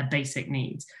their basic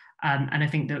needs. And I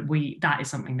think that that is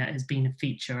something that has been a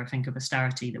feature, I think, of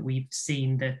austerity, that we've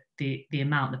seen the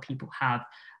amount that people have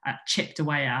chipped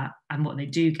away at, and what they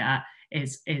do get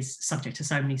is subject to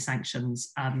so many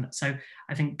sanctions. So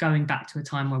I think going back to a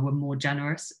time where we're more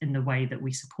generous in the way that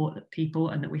we support the people,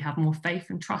 and that we have more faith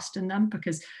and trust in them,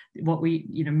 because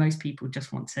most people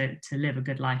just want to live a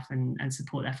good life and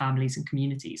support their families and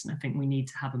communities. And I think we need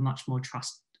to have a much more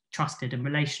trusted and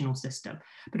relational system,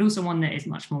 but also one that is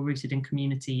much more rooted in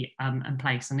community and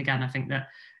place. And again, I think that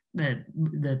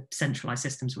the centralized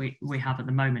systems we have at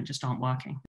the moment just aren't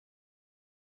working.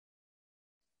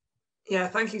 Yeah,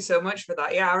 thank you so much for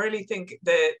that. I really think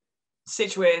that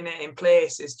situating it in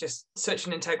place is just such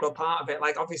an integral part of it.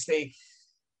 Like, obviously,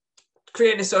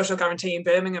 creating a social guarantee in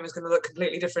Birmingham is going to look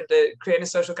completely different to creating a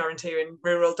social guarantee in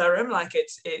rural Durham. Like,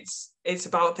 it's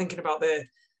about thinking about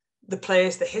the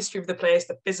place, the history of the place,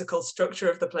 the physical structure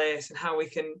of the place, and how we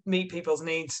can meet people's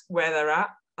needs where they're at.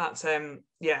 That's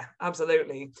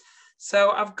absolutely.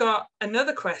 So I've got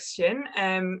another question.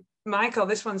 Michael,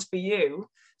 this one's for you.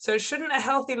 So shouldn't a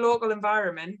healthy local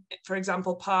environment, for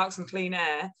example, parks and clean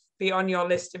air, be on your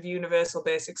list of universal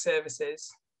basic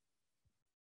services?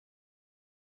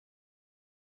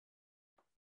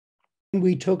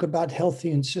 We talk about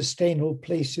healthy and sustainable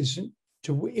places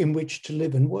in which to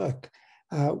live and work.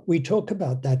 We talk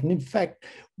about that. And in fact,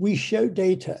 we show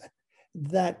data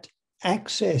that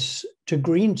access to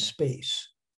green space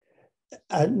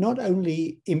not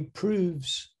only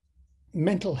improves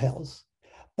mental health,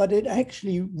 but it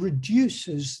actually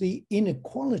reduces the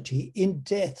inequality in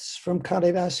deaths from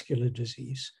cardiovascular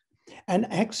disease. And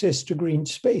access to green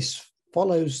space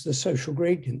follows the social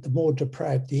gradient. The more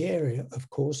deprived the area, of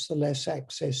course, the less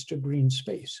access to green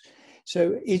space.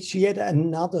 So it's yet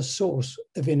another source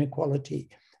of inequality,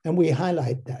 and we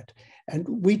highlight that. And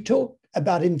we talk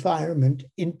about environment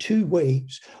in two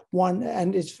ways. One,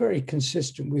 and it's very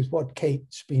consistent with what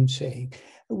Kate's been saying,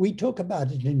 we talk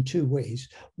about it in two ways.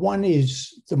 One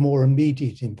is the more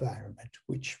immediate environment,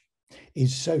 which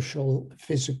is social,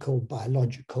 physical,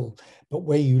 biological, but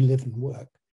where you live and work.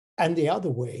 And the other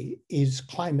way is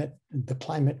the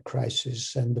climate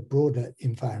crisis and the broader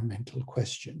environmental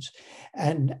questions.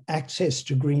 And access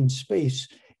to green space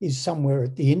is somewhere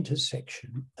at the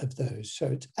intersection of those. So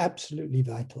it's absolutely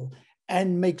vital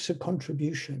and makes a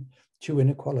contribution to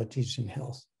inequalities in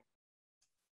health.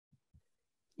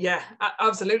 Yeah,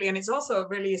 absolutely. And it's also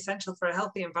really essential for a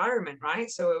healthy environment, right?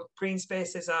 So green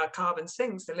spaces are carbon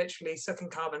sinks. They're literally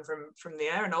sucking carbon from the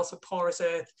air, and also porous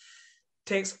earth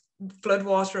takes flood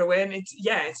water away. And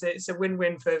it's a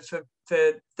win-win for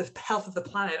the health of the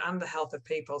planet and the health of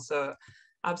people. So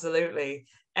absolutely.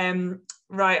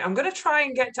 Right, I'm going to try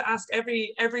and get to ask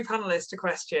every panelist a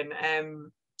question.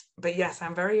 But yes,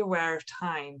 I'm very aware of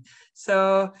time.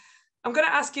 So I'm going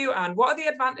to ask you, Anne, what are the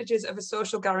advantages of a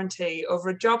social guarantee over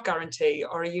a job guarantee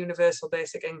or a universal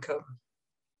basic income?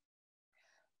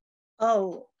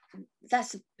 Oh,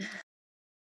 that's...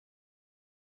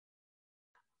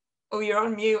 Oh, you're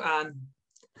on mute, Anne.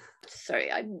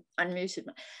 Sorry, I unmuted.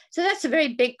 So that's a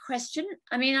very big question.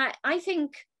 I mean, I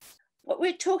think what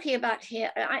we're talking about here,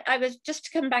 I was just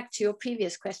to come back to your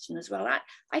previous question as well.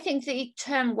 I think the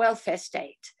term welfare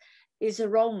state is a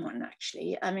wrong one,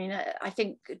 actually. I mean, I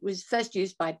think it was first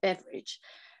used by Beveridge.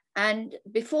 And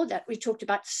before that, we talked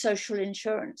about social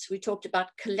insurance. We talked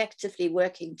about collectively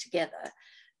working together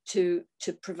to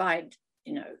provide,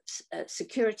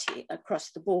 security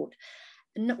across the board.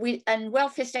 And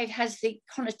welfare state has the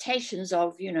connotations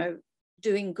of,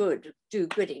 doing good,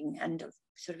 do-gooding, and of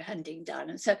sort of handing down.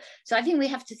 And so I think we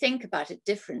have to think about it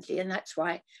differently, and that's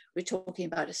why we're talking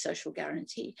about a social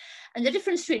guarantee. And the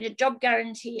difference between a job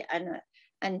guarantee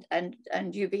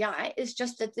and UBI is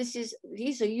just that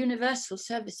these are universal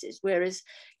services, whereas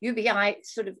UBI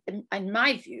sort of, in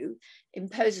my view,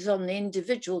 imposes on the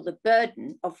individual the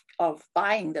burden of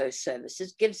buying those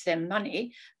services, gives them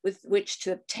money with which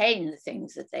to obtain the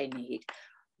things that they need.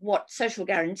 What social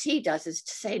guarantee does is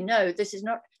to say, no, this is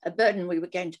not a burden we were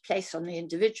going to place on the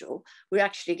individual. We're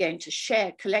actually going to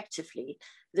share collectively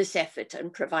this effort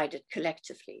and provide it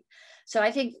collectively. So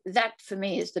I think that for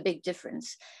me is the big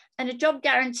difference. And a job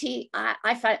guarantee,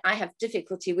 I find I have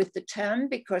difficulty with the term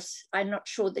because I'm not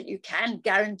sure that you can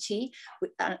guarantee.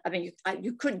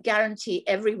 You could guarantee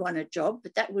everyone a job,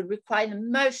 but that would require the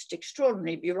most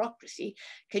extraordinary bureaucracy.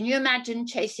 Can you imagine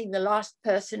chasing the last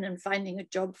person and finding a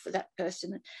job for that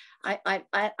person?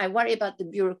 I worry about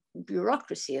the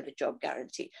bureaucracy of a job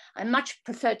guarantee. I much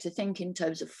prefer to think in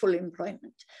terms of full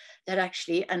employment, that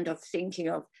actually, and of thinking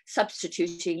of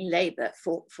substituting labor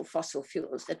for fossil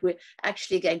fuels, that we're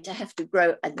actually going to have to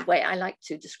grow. And the way I like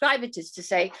to describe it is to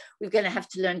say, we're going to have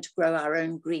to learn to grow our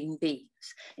own green beans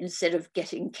instead of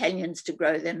getting Kenyans to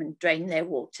grow them and drain their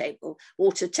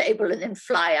water table and then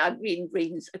fly our green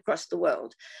greens across the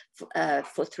world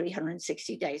for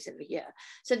 360 days of a year.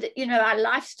 So that, our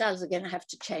lifestyles are going to have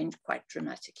to change quite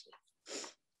dramatically.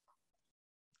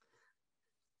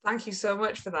 Thank you so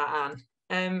much for that,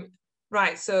 Anne.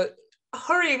 Right, so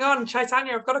hurrying on,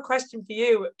 Chaitanya, I've got a question for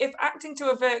you. If acting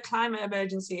to avert climate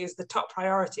emergency is the top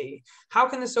priority, how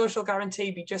can the social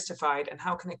guarantee be justified and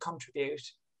how can it contribute?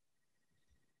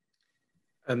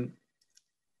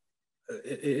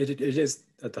 It is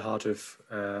at the heart of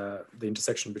the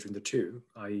intersection between the two,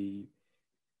 i.e.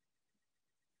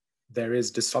 there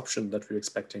is disruption that we're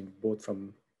expecting both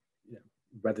from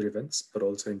weather events, but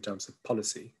also in terms of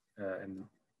policy. And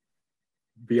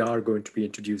we are going to be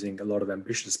introducing a lot of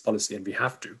ambitious policy, and we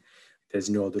have to. There's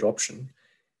no other option.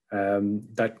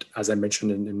 That, as I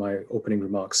mentioned in my opening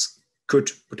remarks, could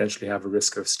potentially have a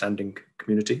risk of standing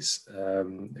communities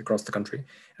across the country.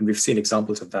 And we've seen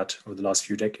examples of that over the last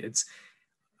few decades.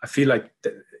 I feel like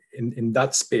in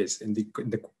that space, in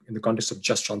the context of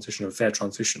just transition or fair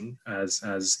transition,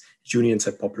 as unions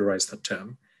have popularized that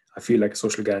term, I feel like a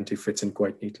social guarantee fits in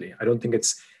quite neatly. I don't think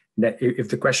if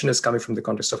the question is coming from the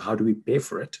context of how do we pay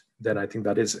for it, then I think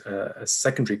that is a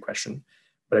secondary question.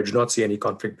 But I do not see any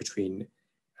conflict between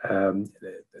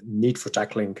the need for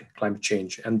tackling climate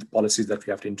change and the policies that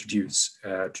we have to introduce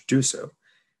to do so,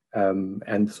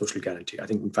 and the social guarantee. I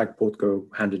think, in fact, both go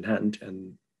hand in hand.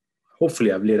 And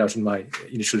hopefully I've laid out in my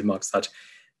initial remarks that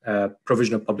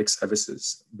provision of public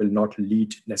services will not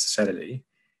lead necessarily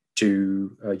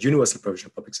to universal provision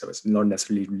of public service, will not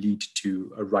necessarily lead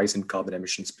to a rise in carbon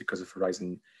emissions because of a rise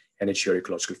in energy or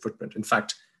ecological footprint. In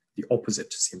fact, the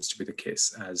opposite seems to be the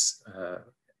case, as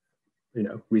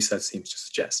research seems to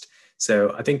suggest.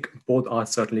 So I think both are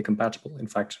certainly compatible. In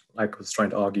fact, like I was trying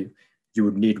to argue, you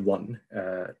would need one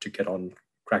to get on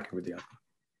cracking with the other.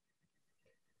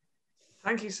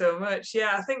 Thank you so much.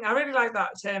 Yeah, I think I really like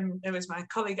that. It was my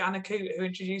colleague Anna Coote who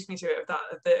introduced me to it,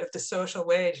 of the social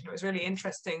wage, and it was really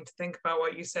interesting to think about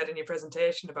what you said in your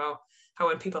presentation about how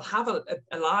when people have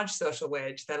a large social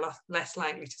wage, they're less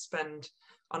likely to spend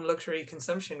on luxury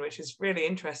consumption, which is really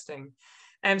interesting.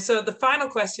 So the final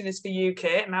question is for you,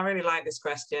 Kate, and I really like this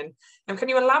question. Can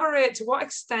you elaborate to what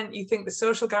extent you think the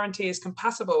social guarantee is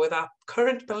compatible with our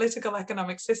current political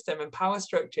economic system and power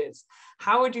structures?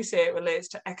 How would you say it relates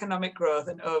to economic growth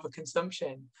and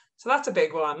overconsumption? So that's a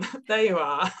big one. There you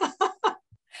are.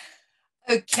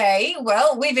 Okay,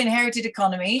 well, we've inherited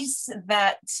economies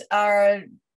that are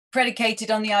predicated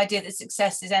on the idea that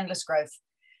success is endless growth.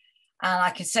 And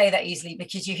I can say that easily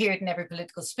because you hear it in every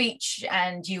political speech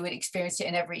and you would experience it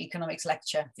in every economics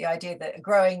lecture. The idea that a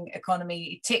growing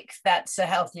economy, tick, that's a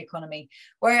healthy economy,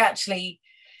 where actually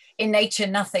in nature,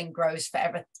 nothing grows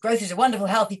forever. Growth is a wonderful,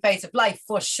 healthy phase of life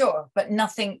for sure, but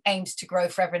nothing aims to grow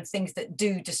forever, and things that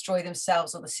do destroy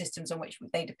themselves or the systems on which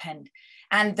they depend.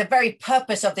 And the very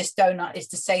purpose of this donut is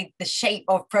to say the shape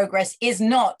of progress is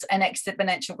not an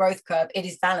exponential growth curve, it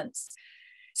is balanced.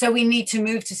 So we need to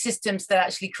move to systems that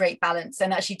actually create balance,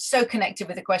 and actually so connected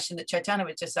with the question that Chaitanya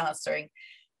was just answering.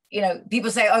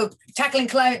 People say, oh, tackling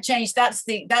climate change, that's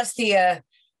the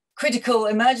critical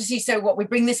emergency. So what, we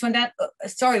bring this one down?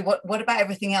 Sorry, what about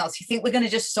everything else? You think we're going to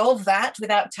just solve that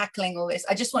without tackling all this?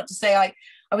 I just want to say I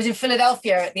was in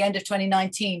Philadelphia at the end of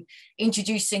 2019,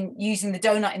 using the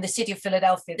donut in the city of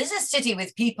Philadelphia. This is a city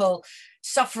with people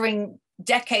suffering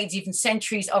decades, even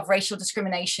centuries of racial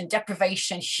discrimination,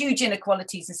 deprivation, huge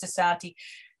inequalities in society,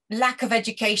 lack of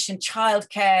education,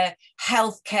 childcare,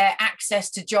 healthcare,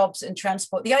 access to jobs and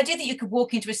transport. The idea that you could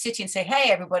walk into a city and say, hey,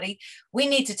 everybody, we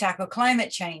need to tackle climate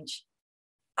change.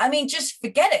 I mean, just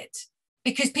forget it,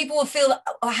 because people will feel,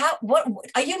 what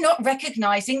are you not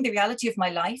recognizing the reality of my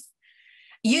life?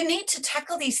 You need to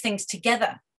tackle these things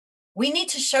together. We need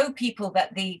to show people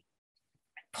that the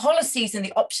policies and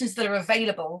the options that are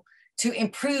available to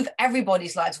improve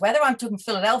everybody's lives, whether I'm talking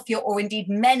Philadelphia or indeed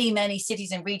many, many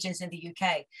cities and regions in the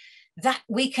UK, that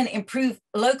we can improve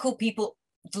local people's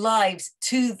lives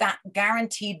to that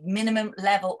guaranteed minimum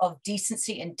level of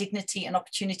decency and dignity and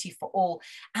opportunity for all.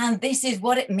 And this is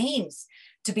what it means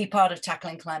to be part of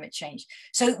tackling climate change.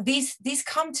 So these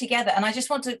come together. And I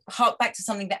just want to hark back to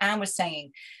something that Anne was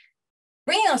saying.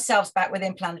 Bringing ourselves back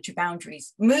within planetary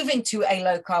boundaries, moving to a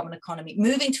low carbon economy,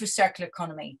 moving to a circular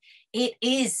economy. It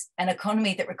is an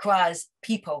economy that requires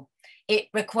people. It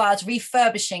requires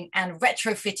refurbishing and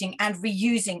retrofitting and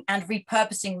reusing and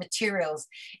repurposing materials.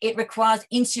 It requires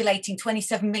insulating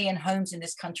 27 million homes in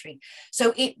this country.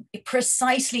 So it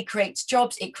precisely creates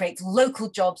jobs, it creates local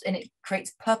jobs, and it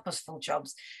creates purposeful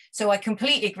jobs. So I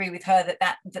completely agree with her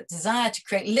that desire to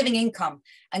create living income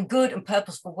and good and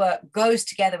purposeful work goes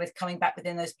together with coming back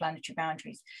within those planetary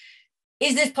boundaries.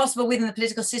 Is this possible within the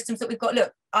political systems that we've got?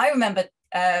 Look, I remember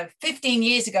 15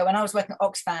 years ago when I was working at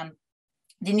Oxfam,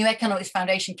 the New Economics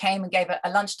Foundation came and gave a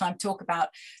lunchtime talk about,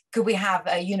 could we have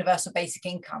a universal basic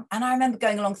income? And I remember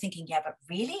going along thinking, yeah, but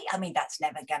really? I mean, that's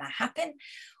never going to happen.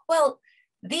 Well,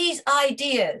 these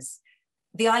ideas,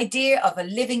 the idea of a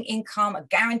living income, a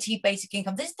guaranteed basic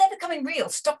income, they're becoming real.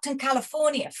 Stockton,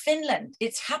 California, Finland,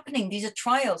 it's happening. These are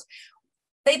trials.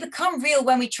 They become real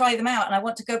when we try them out. And I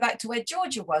want to go back to where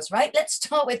Georgia was, right? Let's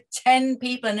start with 10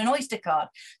 people and an Oyster card.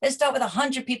 Let's start with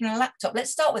 100 people and a laptop.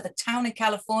 Let's start with a town in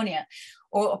California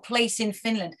or a place in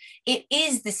Finland. It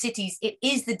is the cities, it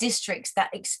is the districts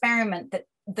that experiment,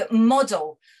 that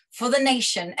model for the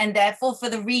nation and therefore for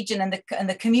the region and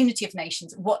the community of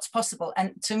nations what's possible.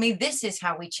 And to me, this is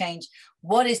how we change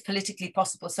what is politically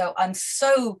possible. So I'm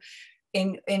so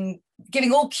in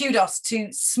giving all kudos to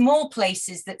small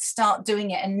places that start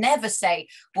doing it and never say,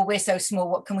 well, we're so small,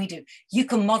 what can we do? You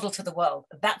can model to the world.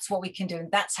 That's what we can do.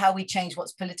 And that's how we change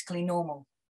what's politically normal.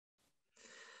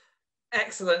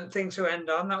 Excellent thing to end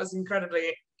on. That was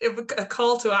incredibly a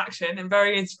call to action and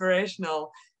very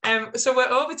inspirational. So we're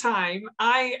over time.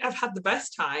 I have had the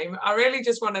best time. I really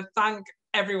just want to thank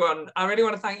everyone. I really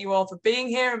want to thank you all for being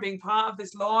here and being part of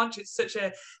this launch. It's such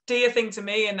a dear thing to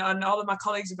me, and all of my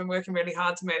colleagues have been working really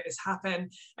hard to make this happen.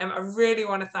 I really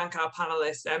want to thank our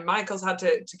panelists. Michael's had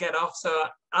to get off, so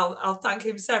I'll thank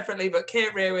him separately, but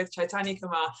Kate Raworth, Chaitanya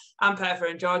Kumar, Anne Pettifor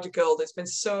and Georgia Gould, it's been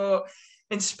so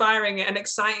inspiring and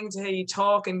exciting to hear you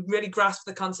talk and really grasp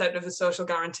the concept of the social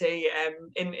guarantee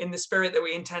in the spirit that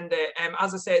we intend it.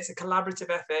 As I say, it's a collaborative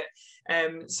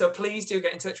effort. So please do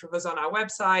get in touch with us on our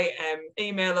website,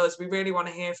 email us. We really want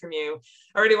to hear from you.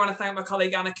 I really want to thank my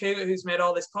colleague Anna Cooter, who's made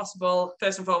all this possible.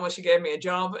 First and foremost, she gave me a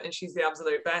job and she's the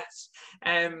absolute best.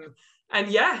 And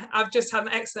yeah, I've just had an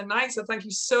excellent night. So thank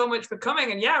you so much for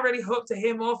coming. And yeah, I really hope to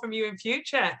hear more from you in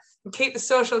future and keep the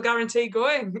social guarantee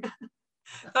going.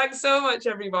 Thanks so much,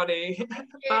 everybody.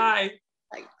 Bye.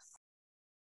 Bye.